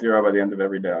 inbox zero by the end of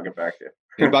every day. I'll get back to you.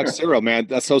 Inbox zero, man.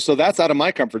 So that's out of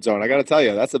my comfort zone. I got to tell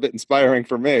you, that's a bit inspiring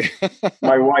for me.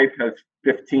 My wife has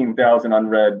 15,000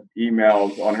 unread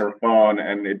emails on her phone,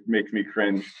 and it makes me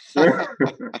cringe.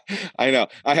 I know.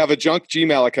 I have a junk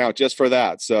Gmail account just for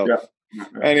that. So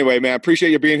anyway, man, appreciate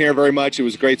you being here very much. It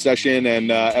was a great session.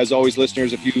 And as always,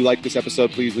 listeners, if you like this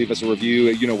episode, please leave us a review.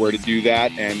 You know where to do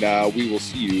that. And we will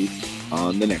see you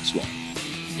on the next one.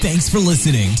 Thanks for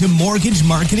listening to Mortgage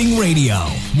Marketing Radio.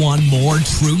 Want more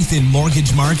truth in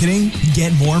mortgage marketing?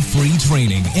 Get more free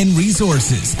training and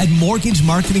resources at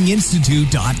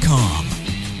mortgagemarketinginstitute.com.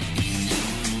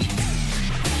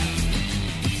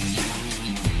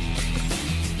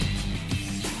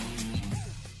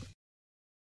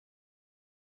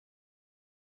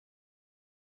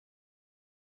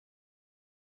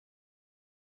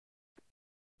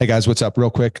 Hey guys, what's up?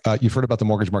 Real quick, you've heard about the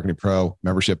Mortgage Marketing Pro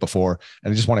membership before,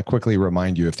 and I just want to quickly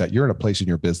remind you if that you're in a place in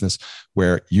your business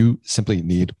where you simply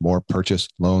need more purchase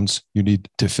loans, you need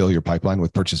to fill your pipeline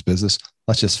with purchase business.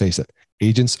 Let's just face it,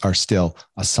 agents are still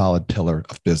a solid pillar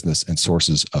of business and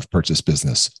sources of purchase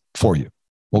business for you.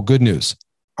 Well, good news.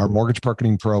 Our Mortgage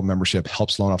Marketing Pro membership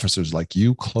helps loan officers like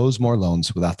you close more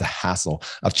loans without the hassle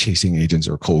of chasing agents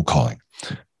or cold calling.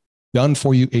 Done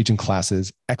for you agent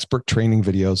classes, expert training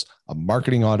videos, a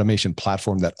marketing automation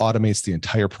platform that automates the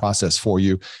entire process for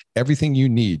you, everything you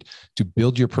need to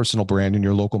build your personal brand in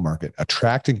your local market,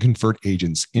 attract and convert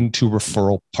agents into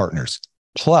referral partners.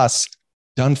 Plus,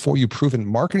 done for you proven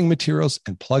marketing materials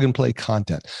and plug and play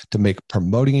content to make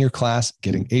promoting your class,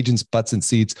 getting agents butts in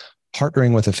seats,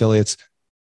 partnering with affiliates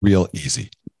real easy.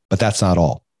 But that's not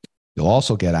all. You'll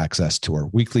also get access to our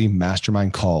weekly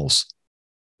mastermind calls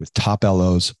with top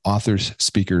LOs, authors,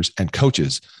 speakers, and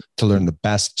coaches to learn the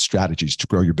best strategies to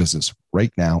grow your business right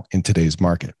now in today's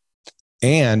market.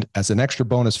 And as an extra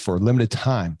bonus for a limited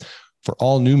time, for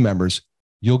all new members,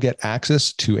 you'll get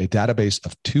access to a database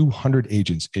of 200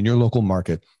 agents in your local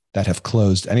market that have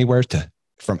closed anywhere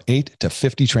from 8 to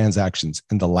 50 transactions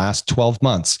in the last 12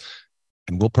 months.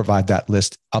 And we'll provide that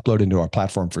list uploaded into our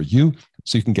platform for you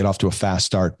so you can get off to a fast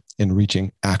start in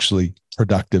reaching actually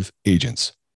productive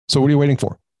agents. So what are you waiting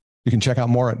for? You can check out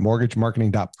more at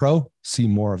mortgagemarketing.pro, see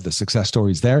more of the success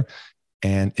stories there.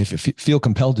 And if you feel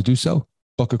compelled to do so,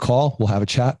 book a call. We'll have a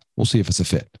chat. We'll see if it's a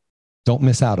fit. Don't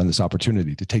miss out on this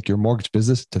opportunity to take your mortgage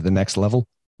business to the next level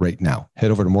right now.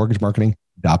 Head over to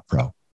mortgagemarketing.pro.